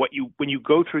 though, when you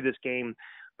go through this game,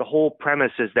 the whole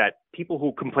premise is that people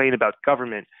who complain about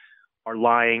government are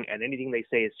lying and anything they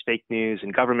say is fake news,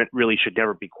 and government really should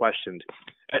never be questioned.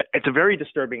 It's a very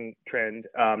disturbing trend.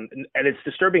 And it's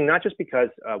disturbing not just because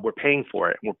we're paying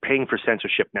for it, we're paying for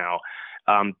censorship now,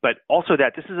 but also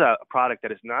that this is a product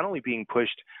that is not only being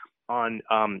pushed on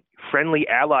friendly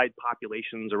allied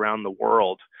populations around the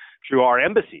world through our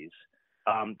embassies,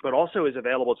 but also is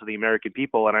available to the American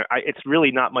people. And it's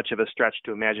really not much of a stretch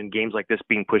to imagine games like this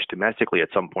being pushed domestically at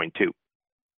some point, too.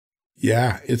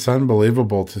 Yeah, it's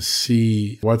unbelievable to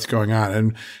see what's going on.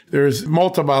 And there's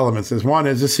multiple elements. There's one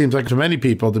is this seems like to many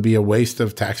people to be a waste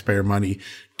of taxpayer money.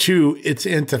 Two, it's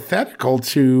antithetical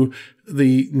to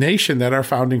the nation that our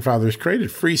founding fathers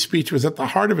created. Free speech was at the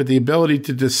heart of it. The ability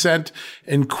to dissent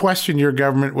and question your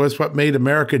government was what made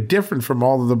America different from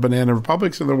all of the banana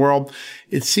republics in the world.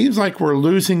 It seems like we're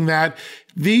losing that.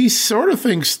 These sort of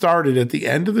things started at the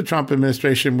end of the Trump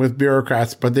administration with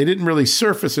bureaucrats, but they didn't really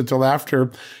surface until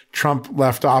after Trump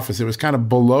left office. It was kind of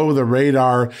below the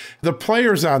radar. The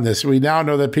players on this, we now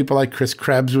know that people like Chris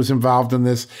Krebs was involved in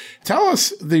this. Tell us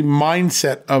the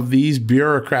mindset of these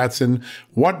bureaucrats and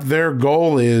what their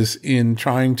goal is in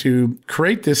trying to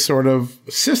create this sort of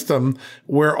system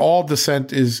where all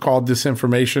dissent is called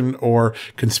disinformation or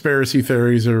conspiracy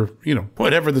theories or,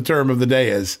 whatever the term of the day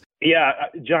is. Yeah,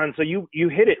 John, so you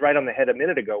hit it right on the head a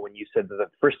minute ago when you said that the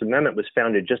First Amendment was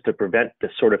founded just to prevent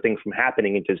this sort of thing from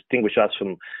happening and to distinguish us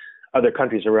from other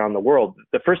countries around the world.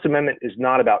 The First Amendment is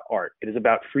not about art. It is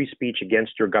about free speech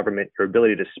against your government, your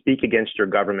ability to speak against your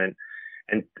government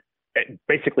and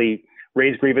basically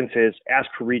raise grievances, ask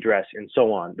for redress, and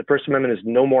so on. The First Amendment is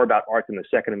no more about art than the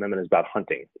Second Amendment is about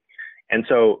hunting. And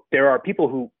so there are people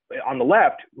who, on the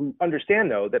left, who understand,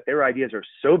 though, that their ideas are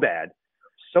so bad,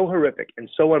 so horrific, and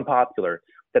so unpopular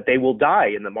that they will die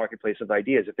in the marketplace of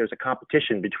ideas. If there's a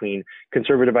competition between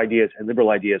conservative ideas and liberal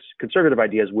ideas, conservative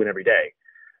ideas win every day.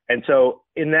 And so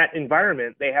in that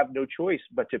environment, they have no choice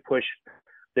but to push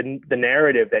the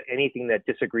narrative that anything that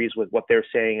disagrees with what they're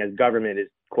saying as government is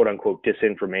quote unquote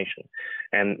disinformation.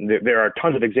 And there are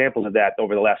tons of examples of that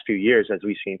over the last few years, as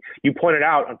we've seen. You pointed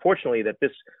out, unfortunately, that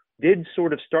this did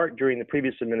sort of start during the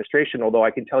previous administration, although I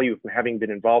can tell you from having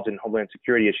been involved in homeland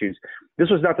security issues, this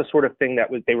was not the sort of thing that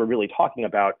they were really talking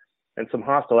about. And some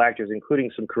hostile actors,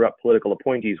 including some corrupt political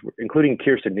appointees, including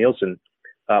Kirstjen Nielsen,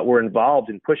 were involved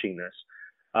in pushing this.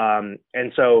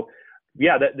 And so,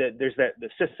 yeah, there's the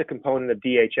CISA component of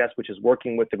DHS, which is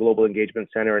working with the Global Engagement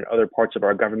Center and other parts of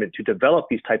our government to develop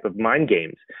these type of mind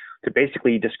games to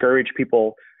basically discourage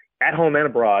people at home and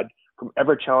abroad from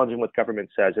ever challenging what government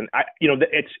says. And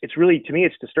it's really, to me,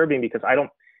 it's disturbing because I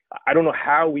I don't know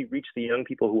how we reach the young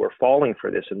people who are falling for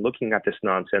this and looking at this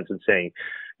nonsense and saying,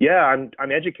 yeah,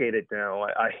 I'm educated now.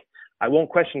 I won't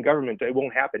question government. It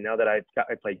won't happen now that I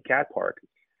played Cat Park.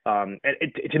 And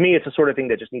to me, it's the sort of thing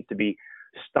that just needs to be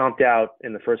stomped out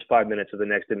in the first 5 minutes of the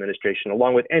next administration,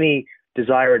 along with any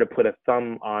desire to put a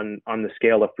thumb on the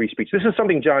scale of free speech. This is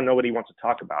something, John, nobody wants to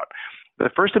talk about. The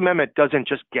First Amendment doesn't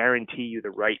just guarantee you the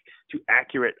right to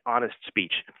accurate, honest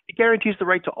speech. It guarantees the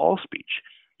right to all speech.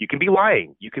 You can be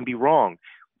lying. You can be wrong.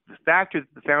 The factor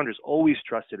that the founders always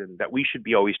trusted and that we should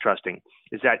be always trusting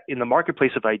is that in the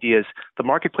marketplace of ideas, the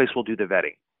marketplace will do the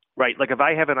vetting, right? Like if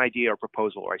I have an idea or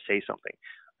proposal or I say something,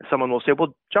 someone will say,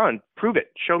 well, John, prove it.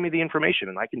 Show me the information,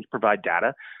 and I can provide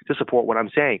data to support what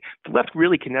I'm saying. The left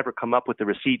really can never come up with the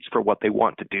receipts for what they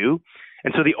want to do.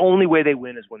 And so the only way they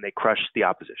win is when they crush the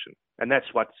opposition. And that's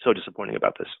what's so disappointing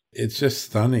about this. It's just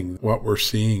stunning what we're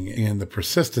seeing and the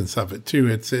persistence of it, too.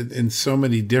 It's in so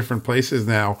many different places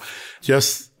now.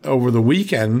 Just over the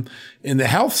weekend in the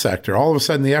health sector, all of a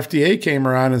sudden the FDA came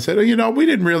around and said, oh, we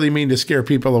didn't really mean to scare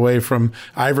people away from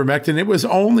ivermectin. It was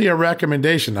only a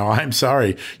recommendation. Now, I'm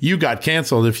sorry, you got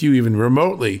canceled if you even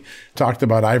remotely talked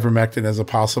about ivermectin as a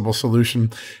possible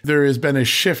solution. There has been a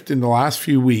shift in the last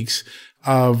few weeks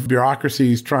of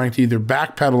bureaucracies trying to either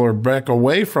backpedal or back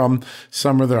away from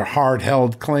some of their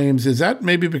hard-held claims. Is that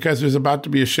maybe because there's about to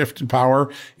be a shift in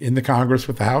power in the Congress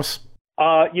with the House?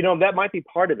 That might be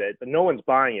part of it, but no one's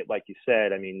buying it, like you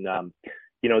said. I mean,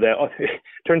 it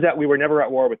turns out we were never at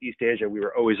war with East Asia. We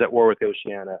were always at war with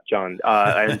Oceania, John.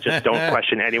 And just don't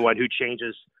question anyone who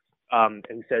changes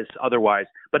and says otherwise.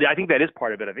 But I think that is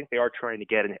part of it. I think they are trying to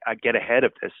get ahead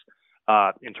of this.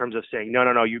 In terms of saying,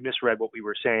 no, you misread what we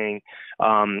were saying.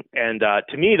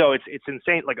 To me, though, it's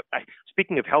insane. Like,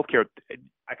 speaking of healthcare,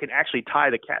 I can actually tie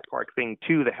the Cat Park thing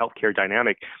to the healthcare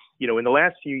dynamic. In the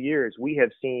last few years, we have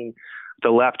seen the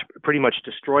left pretty much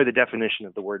destroy the definition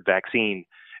of the word vaccine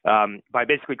by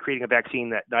basically creating a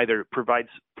vaccine that neither provides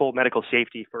full medical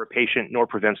safety for a patient nor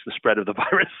prevents the spread of the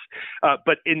virus.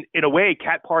 But in a way,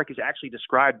 Cat Park is actually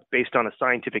described based on a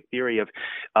scientific theory of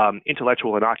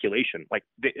intellectual inoculation. Like,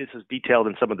 this is detailed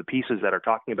in some of the pieces that are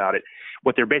talking about it.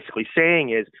 What they're basically saying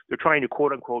is they're trying to,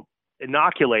 quote unquote,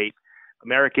 inoculate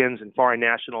Americans and foreign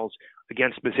nationals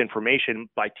against misinformation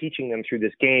by teaching them through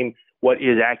this game what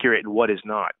is accurate and what is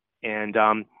not. And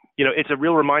it's a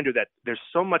real reminder that there's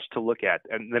so much to look at,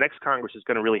 and the next Congress is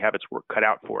going to really have its work cut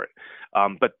out for it.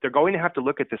 But they're going to have to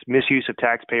look at this misuse of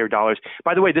taxpayer dollars.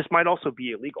 By the way, this might also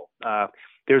be illegal.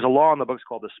 There's a law in the books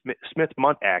called the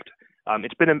Smith-Mundt Act.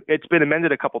 It's been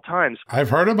amended a couple times. I've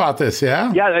heard about this.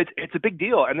 Yeah. Yeah, it's a big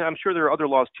deal, and I'm sure there are other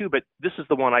laws too. But this is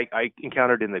the one I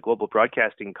encountered in the global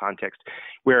broadcasting context,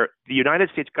 where the United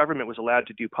States government was allowed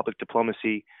to do public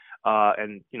diplomacy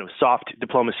and soft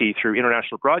diplomacy through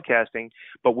international broadcasting,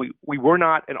 but we were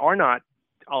not and are not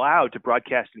allowed to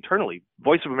broadcast internally.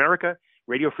 Voice of America,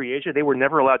 Radio Free Asia, they were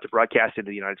never allowed to broadcast into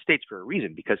the United States for a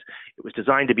reason, because it was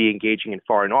designed to be engaging in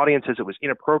foreign audiences. It was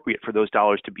inappropriate for those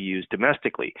dollars to be used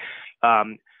domestically.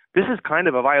 This is kind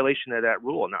of a violation of that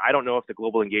rule. Now, I don't know if the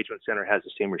Global Engagement Center has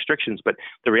the same restrictions, but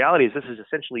the reality is this is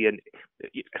essentially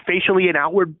facially an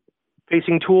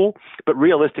outward-facing tool, but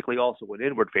realistically also an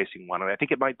inward-facing one. And I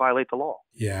think it might violate the law.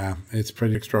 Yeah, it's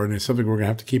pretty extraordinary. Something we're going to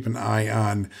have to keep an eye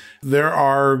on. There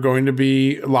are going to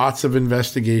be lots of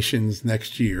investigations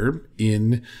next year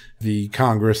in the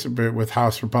Congress with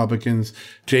House Republicans.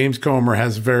 James Comer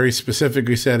has very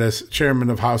specifically said, as chairman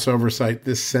of House Oversight,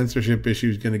 this censorship issue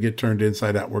is going to get turned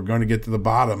inside out. We're going to get to the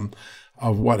bottom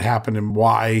of what happened and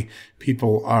why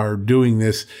people are doing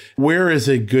this. Where is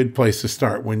a good place to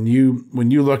start? When you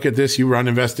look at this, you run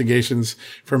investigations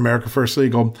for America First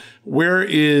Legal. Where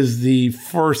is the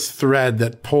first thread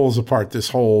that pulls apart this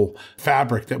whole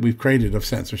fabric that we've created of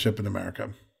censorship in America?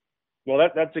 Well,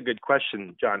 that's a good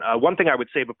question, John. One thing I would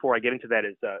say before I get into that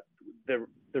is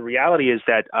the reality is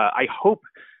that I hope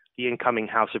the incoming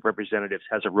House of Representatives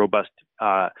has a robust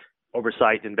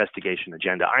oversight investigation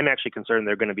agenda. I'm actually concerned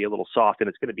they're going to be a little soft, and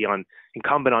it's going to be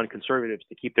incumbent on conservatives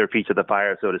to keep their feet to the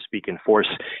fire, so to speak, and force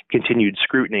continued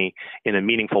scrutiny in a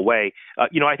meaningful way.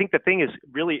 I think the thing is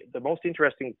really the most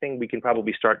interesting thing we can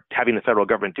probably start having the federal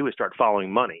government do is start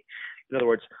following money. In other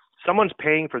words, someone's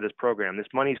paying for this program. This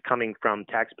money's coming from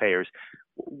taxpayers.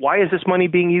 Why is this money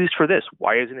being used for this?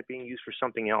 Why isn't it being used for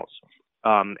something else?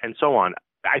 And so on.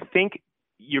 I think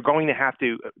you're going to have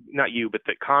to, not you, but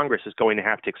the Congress is going to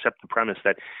have to accept the premise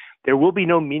that there will be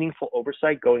no meaningful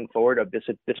oversight going forward of this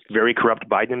very corrupt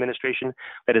Biden administration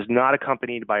that is not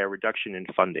accompanied by a reduction in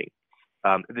funding.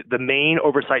 The main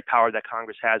oversight power that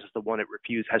Congress has is the one it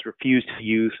has refused to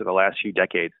use for the last few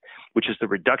decades, which is the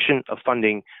reduction of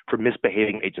funding for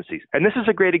misbehaving agencies. And this is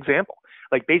a great example.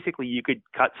 Like basically you could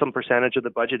cut some percentage of the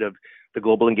budget of the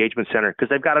Global Engagement Center because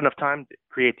they've got enough time to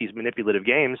create these manipulative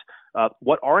games.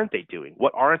 What aren't they doing?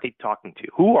 What aren't they talking to?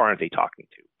 Who aren't they talking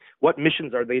to? What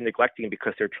missions are they neglecting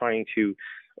because they're trying to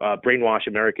brainwash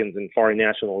Americans and foreign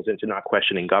nationals into not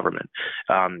questioning government?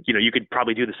 You could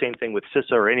probably do the same thing with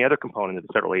CISA or any other component of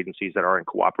the federal agencies that aren't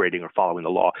cooperating or following the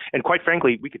law. And quite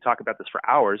frankly, we could talk about this for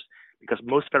hours because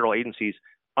most federal agencies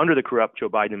under the corrupt Joe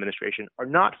Biden administration are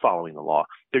not following the law.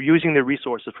 They're using their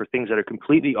resources for things that are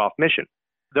completely off mission.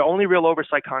 The only real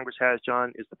oversight Congress has,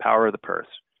 John, is the power of the purse.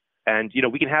 And,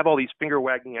 we can have all these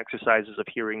finger-wagging exercises of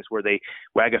hearings where they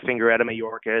wag a finger at a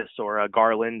Mayorkas or a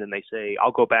Garland and they say,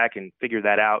 I'll go back and figure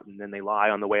that out. And then they lie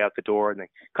on the way out the door and they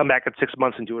come back in 6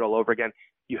 months and do it all over again.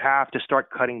 You have to start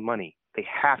cutting money. They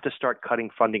have to start cutting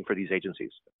funding for these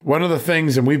agencies. One of the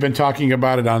things, and we've been talking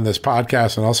about it on this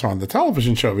podcast and also on the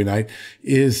television show every night,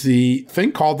 is the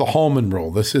thing called the Holman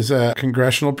Rule. This is a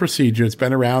congressional procedure. It's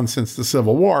been around since the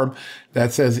Civil War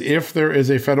that says if there is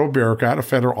a federal bureaucrat, a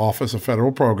federal office, a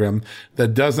federal program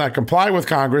that does not comply with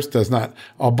Congress, does not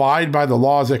abide by the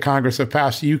laws that Congress have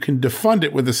passed, you can defund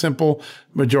it with a simple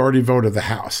majority vote of the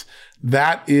House.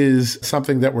 That is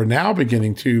something that we're now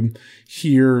beginning to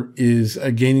hear is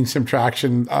gaining some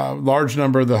traction. A large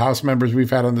number of the House members we've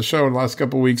had on the show in the last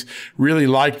couple of weeks really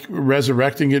like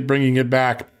resurrecting it, bringing it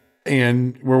back.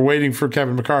 And we're waiting for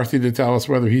Kevin McCarthy to tell us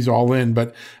whether he's all in.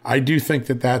 But I do think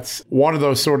that that's one of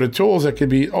those sort of tools that could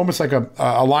be almost like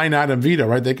a line item veto,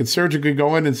 right? They could surgically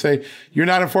go in and say, you're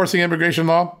not enforcing immigration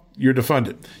law. You're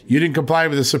defunded. You didn't comply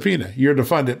with the subpoena. You're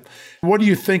defunded. What do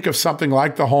you think of something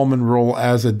like the Holman Rule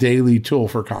as a daily tool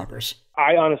for Congress?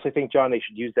 I honestly think, John, they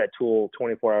should use that tool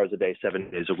 24 hours a day, 7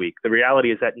 days a week. The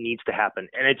reality is that needs to happen.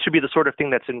 And it should be the sort of thing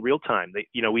that's in real time.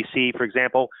 We see, for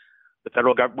example, the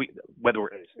federal government, whether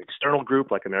it's an external group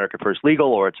like America First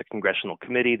Legal or it's a congressional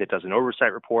committee that does an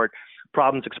oversight report,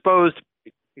 problems exposed,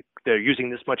 if they're using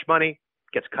this much money,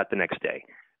 gets cut the next day.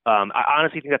 I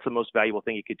honestly think that's the most valuable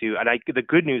thing you could do. And the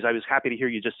good news, I was happy to hear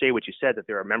you just say what you said, that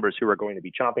there are members who are going to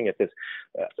be chomping at this.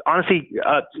 Honestly,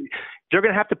 they're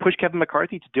going to have to push Kevin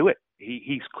McCarthy to do it.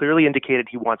 He's clearly indicated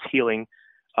he wants healing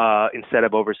instead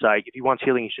of oversight. If he wants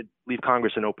healing, he should leave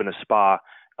Congress and open a spa.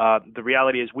 The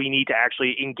reality is we need to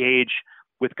actually engage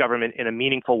with government in a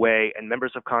meaningful way, and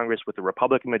members of Congress with the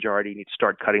Republican majority need to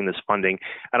start cutting this funding.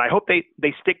 And I hope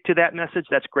they stick to that message.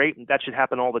 That's great. And that should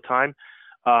happen all the time.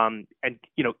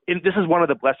 This is one of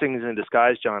the blessings in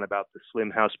disguise, John, about the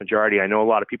slim House majority. I know a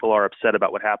lot of people are upset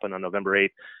about what happened on November 8th,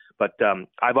 but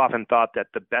I've often thought that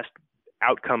the best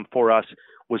outcome for us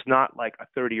was not like a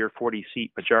 30 or 40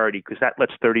 seat majority, because that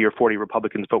lets 30 or 40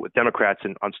 Republicans vote with Democrats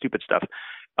on stupid stuff.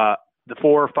 The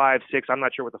 4 or 5, 6, I'm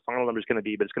not sure what the final number is going to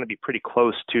be, but it's going to be pretty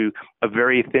close to a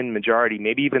very thin majority,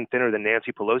 maybe even thinner than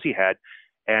Nancy Pelosi had.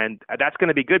 And that's going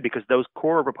to be good because those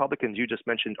core Republicans you just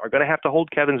mentioned are going to have to hold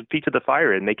Kevin's feet to the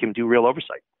fire and make him do real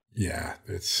oversight. Yeah,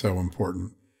 it's so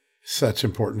important. Such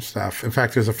important stuff. In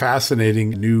fact, there's a fascinating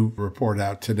new report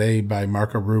out today by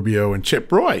Marco Rubio and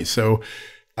Chip Roy. So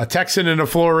a Texan and a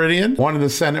Floridian, one in the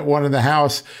Senate, one in the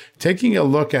House, taking a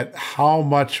look at how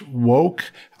much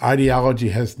woke ideology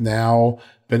has now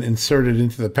been inserted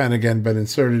into the Pentagon, been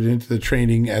inserted into the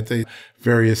training at the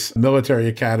various military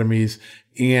academies,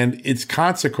 and its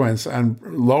consequence on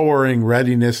lowering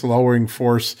readiness, lowering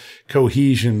force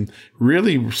cohesion.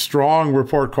 Really strong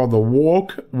report called The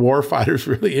Woke Warfighters.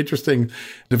 Really interesting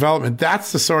development.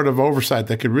 That's the sort of oversight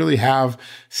that could really have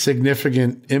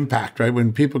significant impact, right?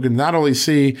 When people can not only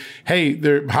see, hey,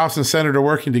 the House and Senate are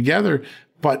working together,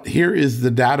 but here is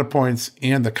the data points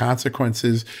and the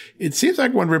consequences. It seems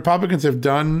like when Republicans have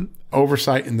done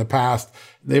oversight in the past,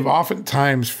 they've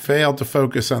oftentimes failed to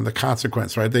focus on the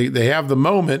consequence, right? They have the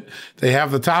moment, they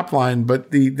have the top line, but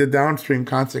the downstream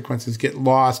consequences get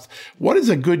lost. What is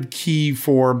a good key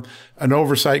for an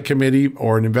oversight committee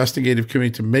or an investigative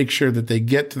committee to make sure that they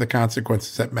get to the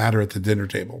consequences that matter at the dinner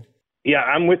table? Yeah,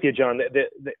 I'm with you, John.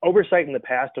 The oversight in the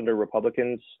past under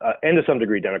Republicans, and to some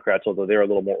degree Democrats, although they're a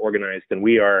little more organized than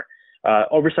we are,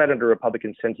 oversight under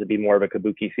Republicans tends to be more of a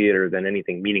kabuki theater than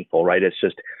anything meaningful, right? It's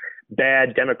just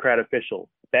bad Democrat official.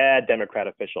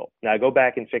 Now go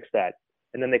back and fix that.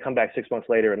 And then they come back 6 months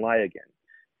later and lie again.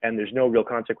 And there's no real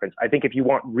consequence. I think if you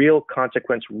want real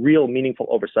consequence, real meaningful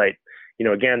oversight,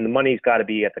 again, the money's got to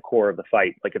be at the core of the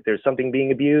fight. Like if there's something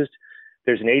being abused,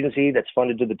 there's an agency that's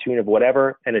funded to the tune of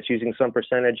whatever, and it's using some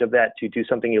percentage of that to do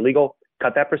something illegal,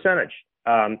 cut that percentage.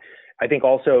 I think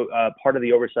also part of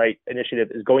the oversight initiative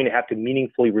is going to have to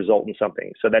meaningfully result in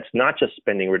something. So that's not just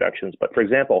spending reductions, but for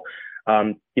example,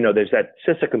 there's that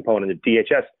CISA component of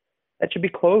DHS that should be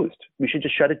closed. We should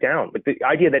just shut it down. But the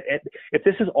idea that if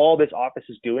this is all this office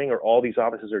is doing or all these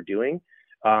offices are doing,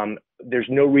 there's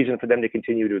no reason for them to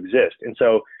continue to exist. And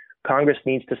so Congress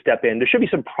needs to step in. There should be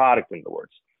some product, in other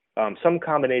words, some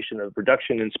combination of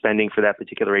reduction in spending for that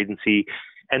particular agency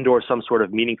and or some sort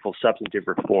of meaningful substantive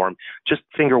reform. Just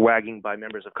finger wagging by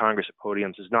members of Congress at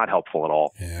podiums is not helpful at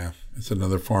all. Yeah, it's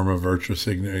another form of virtue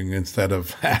signaling instead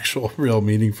of actual, real,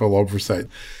 meaningful oversight.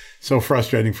 So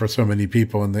frustrating for so many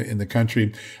people in the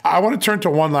country. I want to turn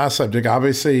to one last subject.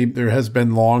 Obviously, there has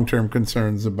been long-term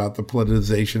concerns about the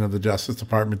politicization of the Justice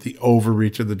Department, the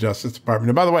overreach of the Justice Department.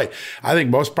 And by the way, I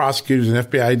think most prosecutors and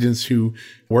FBI agents who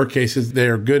work cases, they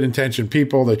are good-intentioned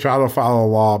people. They try to follow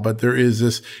the law, but there is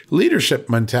this leadership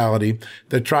mentality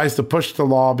that tries to push the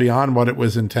law beyond what it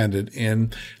was intended.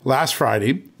 And last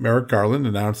Friday, Merrick Garland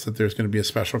announced that there's going to be a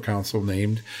special counsel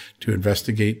named to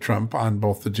investigate Trump on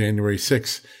both the January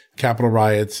 6th Capitol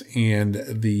riots and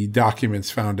the documents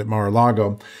found at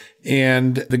Mar-a-Lago.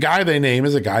 And the guy they name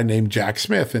is a guy named Jack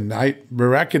Smith. And I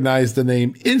recognized the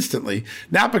name instantly,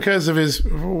 not because of his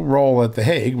role at The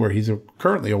Hague, where he's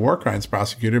currently a war crimes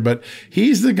prosecutor, but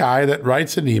he's the guy that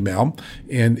writes an email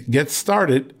and gets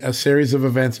started a series of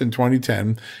events in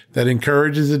 2010 that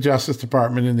encourages the Justice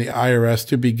Department and the IRS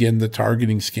to begin the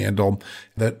targeting scandal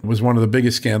that was one of the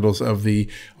biggest scandals of the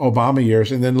Obama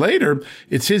years. And then later,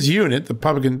 it's his unit, the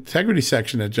Public Integrity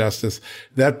Section at Justice,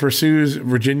 that pursues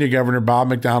Virginia Governor Bob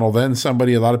McDonnell, then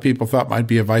somebody a lot of people thought might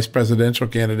be a vice presidential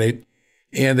candidate.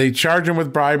 And they charge him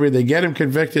with bribery. They get him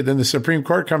convicted. Then the Supreme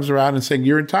Court comes around and saying,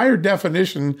 your entire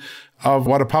definition of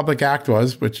what a public act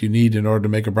was, which you need in order to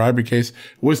make a bribery case,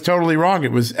 was totally wrong.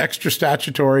 It was extra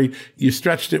statutory. You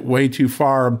stretched it way too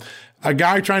far. A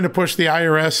guy trying to push the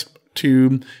IRS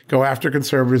to go after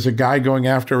conservatives, a guy going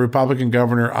after a Republican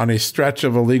governor on a stretch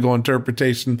of a legal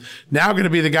interpretation, now going to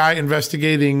be the guy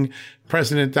investigating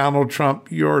President Donald Trump.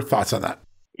 Your thoughts on that?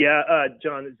 Yeah,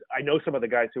 John, I know some of the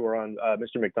guys who were on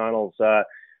Mr. McDonnell's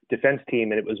defense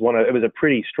team, and it was a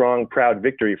pretty strong, proud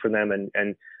victory for them.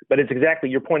 But it's exactly,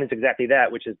 your point is exactly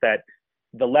that, which is that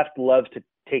the left loves to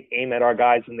take aim at our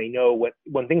guys, and they know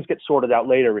when things get sorted out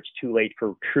later, it's too late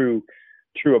for true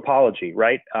apology,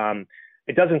 right?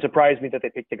 It doesn't surprise me that they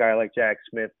picked a guy like Jack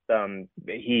Smith.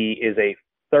 He is a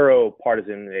thorough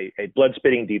partisan, a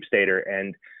blood-spitting deep stater,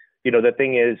 and the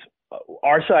thing is,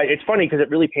 our side, it's funny because it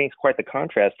really paints quite the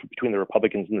contrast between the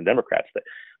Republicans and the Democrats. That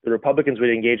the Republicans would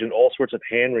engage in all sorts of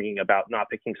hand-wringing about not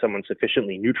picking someone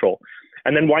sufficiently neutral,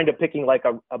 and then wind up picking like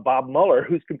a Bob Mueller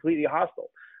who's completely hostile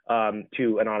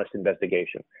to an honest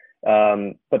investigation.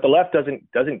 But the left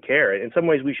doesn't care. In some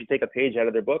ways, we should take a page out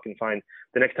of their book and find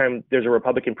the next time there's a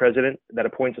Republican president that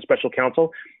appoints a special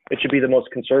counsel, it should be the most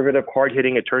conservative,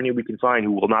 hard-hitting attorney we can find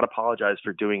who will not apologize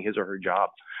for doing his or her job.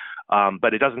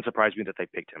 But it doesn't surprise me that they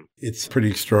picked him. It's pretty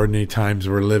extraordinary times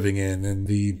we're living in, and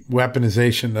the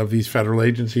weaponization of these federal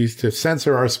agencies to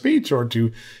censor our speech or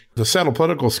to settle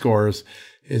political scores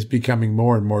is becoming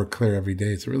more and more clear every day.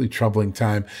 It's a really troubling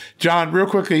time. John, real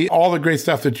quickly, all the great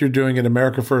stuff that you're doing at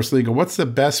America First Legal, what's the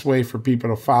best way for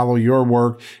people to follow your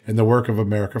work and the work of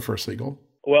America First Legal?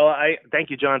 Well, I thank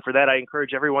you, John, for that. I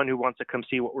encourage everyone who wants to come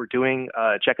see what we're doing,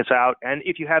 check us out. And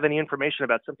if you have any information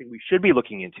about something we should be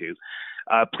looking into,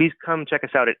 please come check us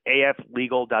out at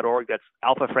aflegal.org. That's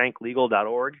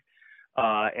alphafranklegal.org.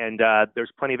 And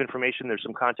there's plenty of information. There's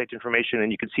some contact information,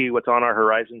 and you can see what's on our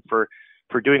horizon for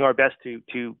doing our best to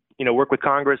work with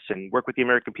Congress and work with the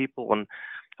American people and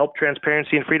help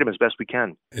transparency and freedom as best we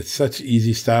can. It's such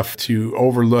easy stuff to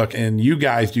overlook. And you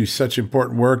guys do such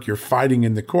important work. You're fighting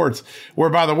in the courts, where,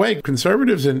 by the way,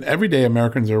 conservatives and everyday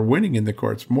Americans are winning in the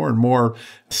courts more and more.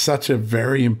 Such a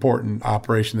very important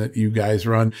operation that you guys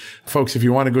run. Folks, if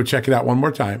you want to go check it out one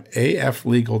more time,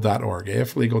 aflegal.org,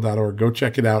 aflegal.org. Go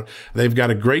check it out. They've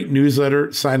got a great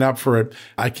newsletter. Sign up for it.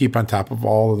 I keep on top of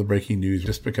all of the breaking news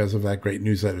just because of that great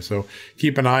newsletter. So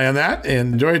keep an eye on that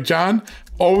and enjoy it, John.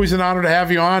 Always an honor to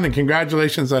have you on, and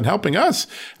congratulations on helping us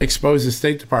expose the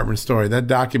State Department story. That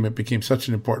document became such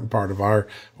an important part of our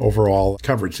overall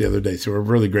coverage the other day, so we're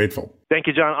really grateful. Thank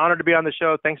you, John. Honored to be on the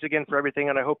show. Thanks again for everything,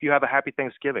 and I hope you have a happy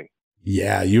Thanksgiving.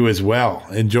 Yeah, you as well.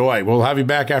 Enjoy. We'll have you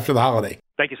back after the holiday.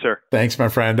 Thank you, sir. Thanks, my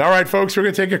friend. All right, folks, we're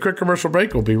going to take a quick commercial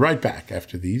break. We'll be right back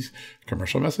after these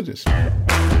commercial messages.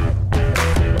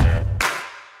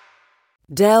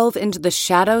 Delve into the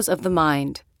shadows of the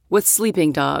mind with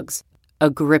Sleeping Dogs, a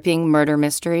gripping murder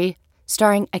mystery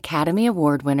starring Academy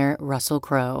Award winner Russell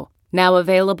Crowe. Now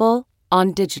available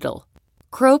on digital.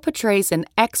 Crowe portrays an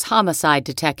ex-homicide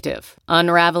detective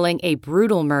unraveling a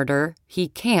brutal murder he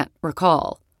can't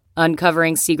recall.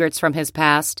 Uncovering secrets from his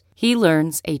past, he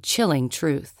learns a chilling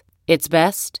truth. It's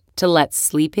best to let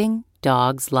sleeping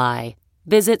dogs lie.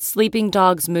 Visit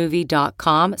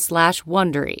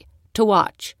sleepingdogsmovie.com/Wondery to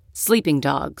watch Sleeping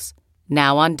Dogs,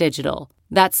 now on digital.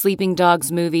 That's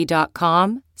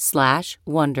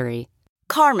sleepingdogsmovie.com/Wondery.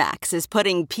 CarMax is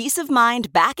putting peace of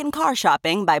mind back in car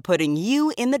shopping by putting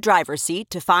you in the driver's seat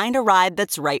to find a ride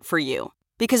that's right for you.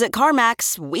 Because at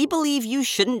CarMax, we believe you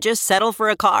shouldn't just settle for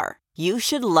a car. You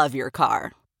should love your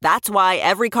car. That's why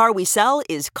every car we sell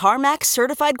is CarMax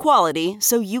certified quality,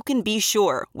 so you can be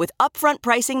sure with upfront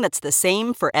pricing that's the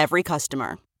same for every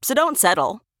customer. So don't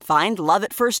settle. Find love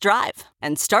at first drive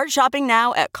and start shopping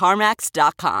now at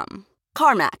CarMax.com.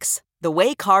 CarMax, the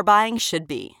way car buying should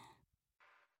be.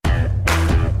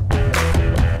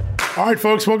 All right,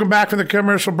 folks, welcome back from the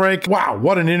commercial break. Wow,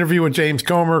 what an interview with James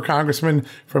Comer, Congressman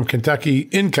from Kentucky,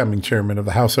 incoming chairman of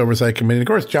the House Oversight Committee. And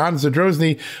of course, John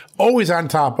Zadrozny, always on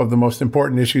top of the most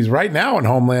important issues right now in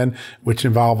Homeland, which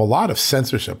involve a lot of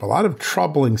censorship, a lot of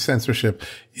troubling censorship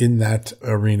in that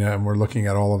arena. And we're looking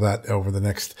at all of that over the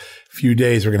next few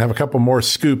days. We're going to have a couple more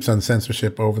scoops on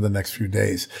censorship over the next few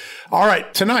days. All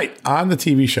right, tonight on the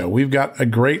TV show, we've got a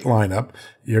great lineup.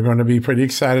 You're going to be pretty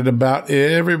excited about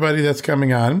everybody that's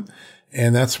coming on.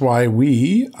 And that's why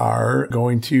we are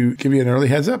going to give you an early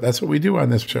heads up. That's what we do on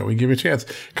this show. We give you a chance.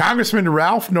 Congressman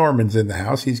Ralph Norman's in the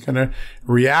House. He's going to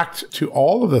react to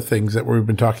all of the things that we've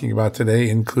been talking about today,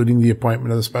 including the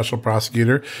appointment of the special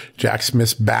prosecutor, Jack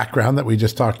Smith's background that we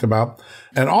just talked about.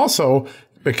 And also,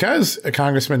 because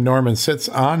Congressman Norman sits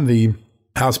on the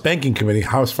House Banking Committee,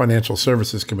 House Financial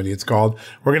Services Committee, it's called,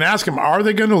 we're going to ask him, are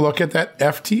they going to look at that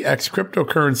FTX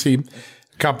cryptocurrency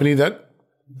company that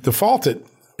defaulted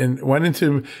and went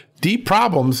into deep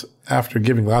problems after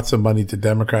giving lots of money to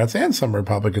Democrats and some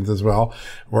Republicans as well?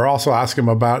 We're also asking him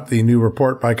about the new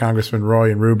report by Congressman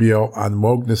Roy and Rubio on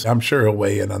wokeness. I'm sure he'll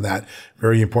weigh in on that.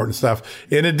 Very important stuff.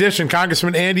 In addition,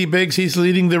 Congressman Andy Biggs, he's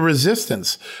leading the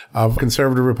resistance of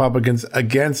conservative Republicans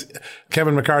against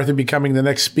Kevin McCarthy becoming the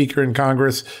next speaker in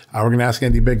Congress. We're going to ask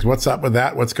Andy Biggs, what's up with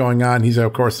that? What's going on? He's,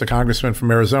 of course, the congressman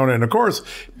from Arizona. And, of course,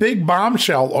 big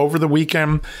bombshell over the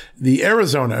weekend. The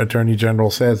Arizona Attorney General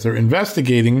says they're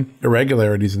investigating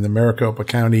irregularities in the Maricopa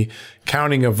County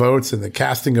counting of votes and the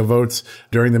casting of votes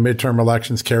during the midterm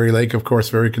elections. Kari Lake, of course,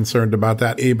 very concerned about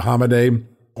that. Abe Hamadeh,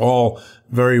 all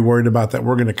very worried about that.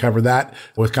 We're going to cover that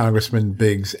with Congressman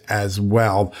Biggs as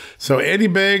well. So Andy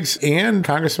Biggs and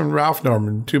Congressman Ralph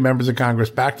Norman, two members of Congress,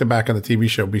 back to back on the TV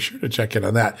show. Be sure to check in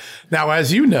on that. Now,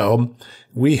 as you know,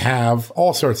 we have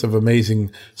all sorts of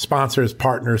amazing sponsors,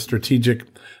 partners, strategic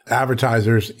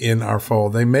advertisers in our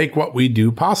fold. They make what we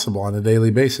do possible on a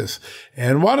daily basis.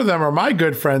 And one of them are my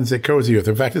good friends at Cozy Earth.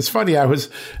 In fact, it's funny. I was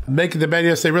making the bed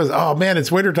yesterday. Realized, oh man,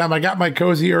 it's wintertime. I got my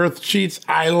Cozy Earth sheets.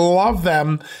 I love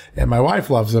them. And my wife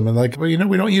loves them. And like, well, you know,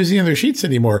 we don't use any of their sheets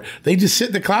anymore. They just sit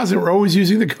in the closet. We're always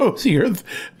using the Cozy Earth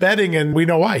bedding. And we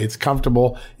know why. It's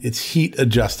comfortable. It's heat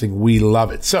adjusting. We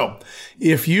love it. So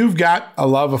if you've got a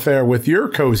love affair with your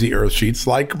Cozy Earth sheets,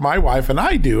 like my wife and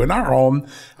I do in our home,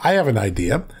 I have an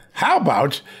idea. How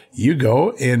about you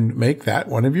go and make that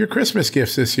one of your Christmas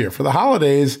gifts this year for the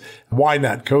holidays? Why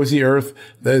not? Cozy Earth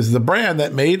is the brand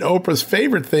that made Oprah's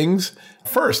favorite things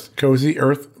first. Cozy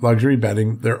Earth luxury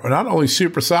bedding. They're not only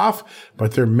super soft,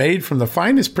 but they're made from the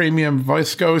finest premium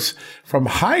viscose from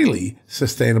highly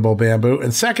sustainable bamboo.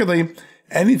 And secondly,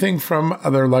 anything from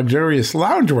their luxurious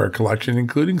loungewear collection,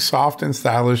 including soft and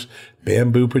stylish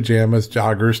bamboo pajamas,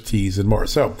 joggers, tees, and more.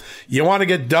 So you want to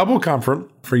get double comfort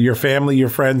for your family, your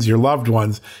friends, your loved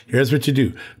ones. Here's what you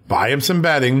do. Buy them some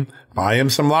bedding, buy them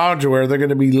some loungewear. They're going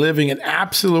to be living in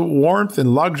absolute warmth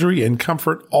and luxury and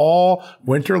comfort all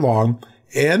winter long.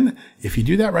 And if you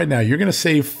do that right now, you're going to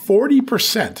save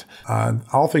 40% on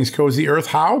all things Cozy Earth.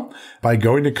 How? By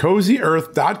going to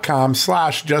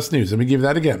CozyEarth.com/justnews. Let me give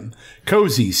that again.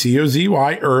 Cozy,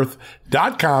 C-O-Z-Y,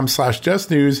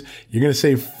 Earth.com/justnews. You're going to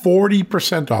save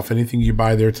 40% off anything you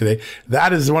buy there today.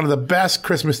 That is one of the best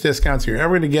Christmas discounts you're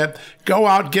ever going to get. Go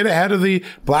out, get ahead of the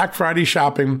Black Friday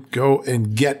shopping. Go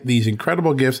and get these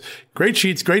incredible gifts. Great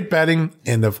sheets, great bedding,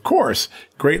 and of course,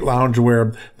 great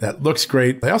loungewear that looks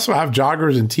great. They also have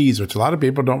joggers and tees, which a lot of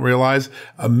people don't realize.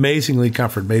 Amazingly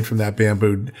comfort made from that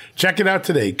bamboo. Check it out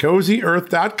today.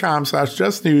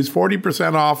 CozyEarth.com/justnews.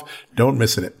 40% off. Don't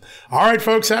miss it. All right,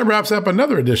 folks, that wraps up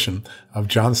another edition of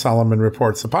John Solomon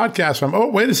Reports, the podcast from, oh,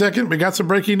 wait a second. We got some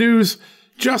breaking news.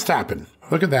 Just happened.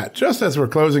 Look at that. Just as we're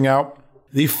closing out,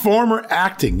 the former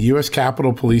acting U.S.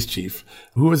 Capitol Police Chief,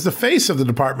 who was the face of the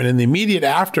department in the immediate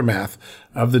aftermath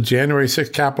of the January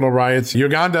 6th Capitol riots.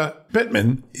 Uganda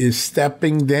Pittman is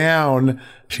stepping down.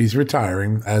 She's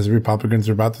retiring as the Republicans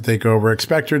are about to take over.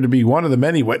 Expect her to be one of the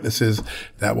many witnesses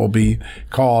that will be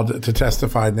called to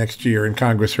testify next year in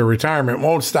Congress. Her retirement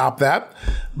won't stop that.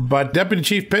 But Deputy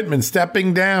Chief Pittman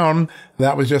stepping down.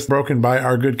 That was just broken by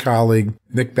our good colleague,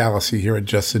 Nick Ballasy here at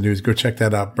Just the News. Go check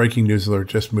that out. Breaking news alert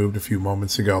just moved a few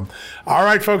moments ago. All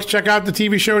right, folks, check out the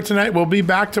TV show tonight. We'll be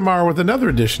back tomorrow with another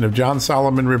edition of John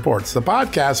Solomon Reports, the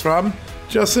podcast from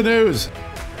Just the News.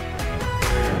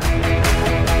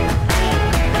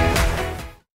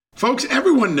 Folks,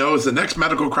 everyone knows the next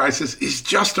medical crisis is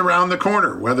just around the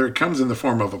corner, whether it comes in the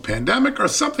form of a pandemic or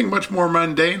something much more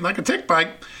mundane like a tick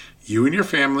bite. You and your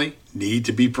family need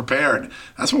to be prepared.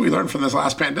 That's what we learned from this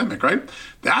last pandemic, right?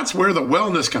 That's where the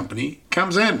Wellness Company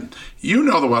comes in. You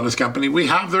know the Wellness Company. We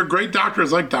have their great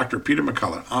doctors like Dr. Peter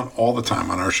McCullough on all the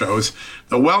time on our shows.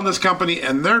 The Wellness Company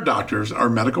and their doctors are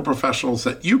medical professionals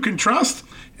that you can trust,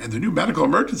 and the new medical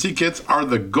emergency kits are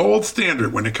the gold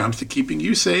standard when it comes to keeping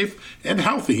you safe and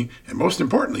healthy, and most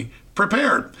importantly,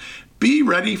 prepared. Be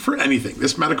ready for anything.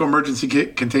 This medical emergency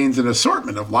kit contains an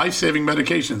assortment of life-saving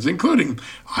medications, including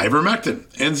ivermectin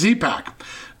and Z-Pak.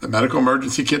 The medical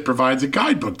emergency kit provides a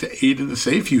guidebook to aid in the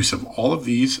safe use of all of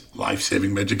these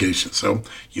life-saving medications, so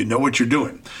you know what you're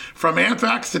doing. From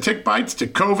anthrax to tick bites to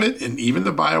COVID and even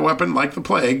the bioweapon like the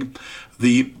plague,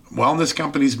 the Wellness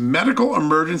Company's medical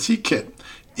emergency kit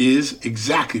is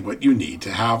exactly what you need to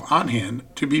have on hand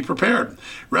to be prepared.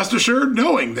 Rest assured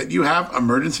knowing that you have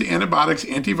emergency antibiotics,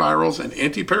 antivirals, and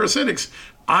antiparasitics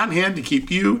on hand to keep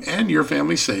you and your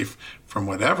family safe from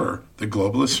whatever the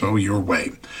globalists throw your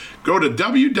way. Go to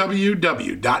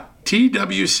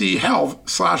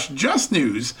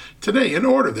www.twchealth/justnews today and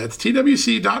order. That's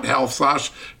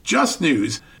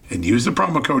twc.health/justnews and use the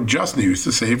promo code JUSTNEWS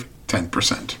to save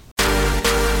 10%.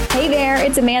 Hey there,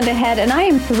 it's Amanda Head, and I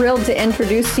am thrilled to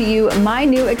introduce to you my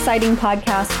new exciting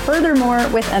podcast, Furthermore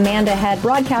with Amanda Head,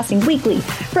 broadcasting weekly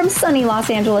from sunny Los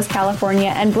Angeles, California,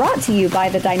 and brought to you by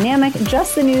the dynamic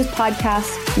Just the News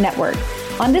Podcast Network.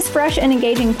 On this fresh and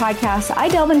engaging podcast, I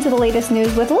delve into the latest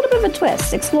news with a little bit of a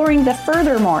twist, exploring the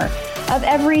furthermore of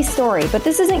every story. But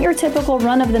this isn't your typical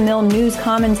run-of-the-mill news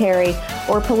commentary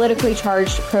or politically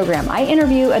charged program. I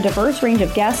interview a diverse range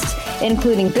of guests,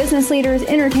 including business leaders,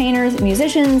 entertainers,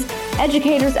 musicians,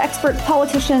 educators, experts,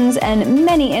 politicians, and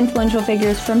many influential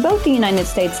figures from both the United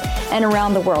States and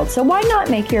around the world. So why not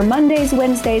make your Mondays,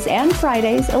 Wednesdays, and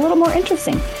Fridays a little more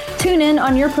interesting? Tune in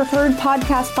on your preferred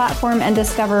podcast platform and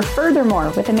discover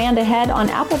Furthermore with Amanda Head on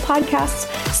Apple Podcasts,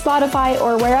 Spotify,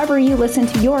 or wherever you listen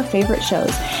to your favorite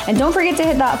shows. And don't forget to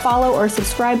hit that follow or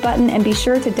subscribe button and be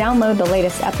sure to download the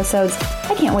latest episodes.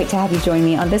 I can't wait to have you join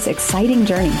me on this exciting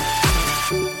journey.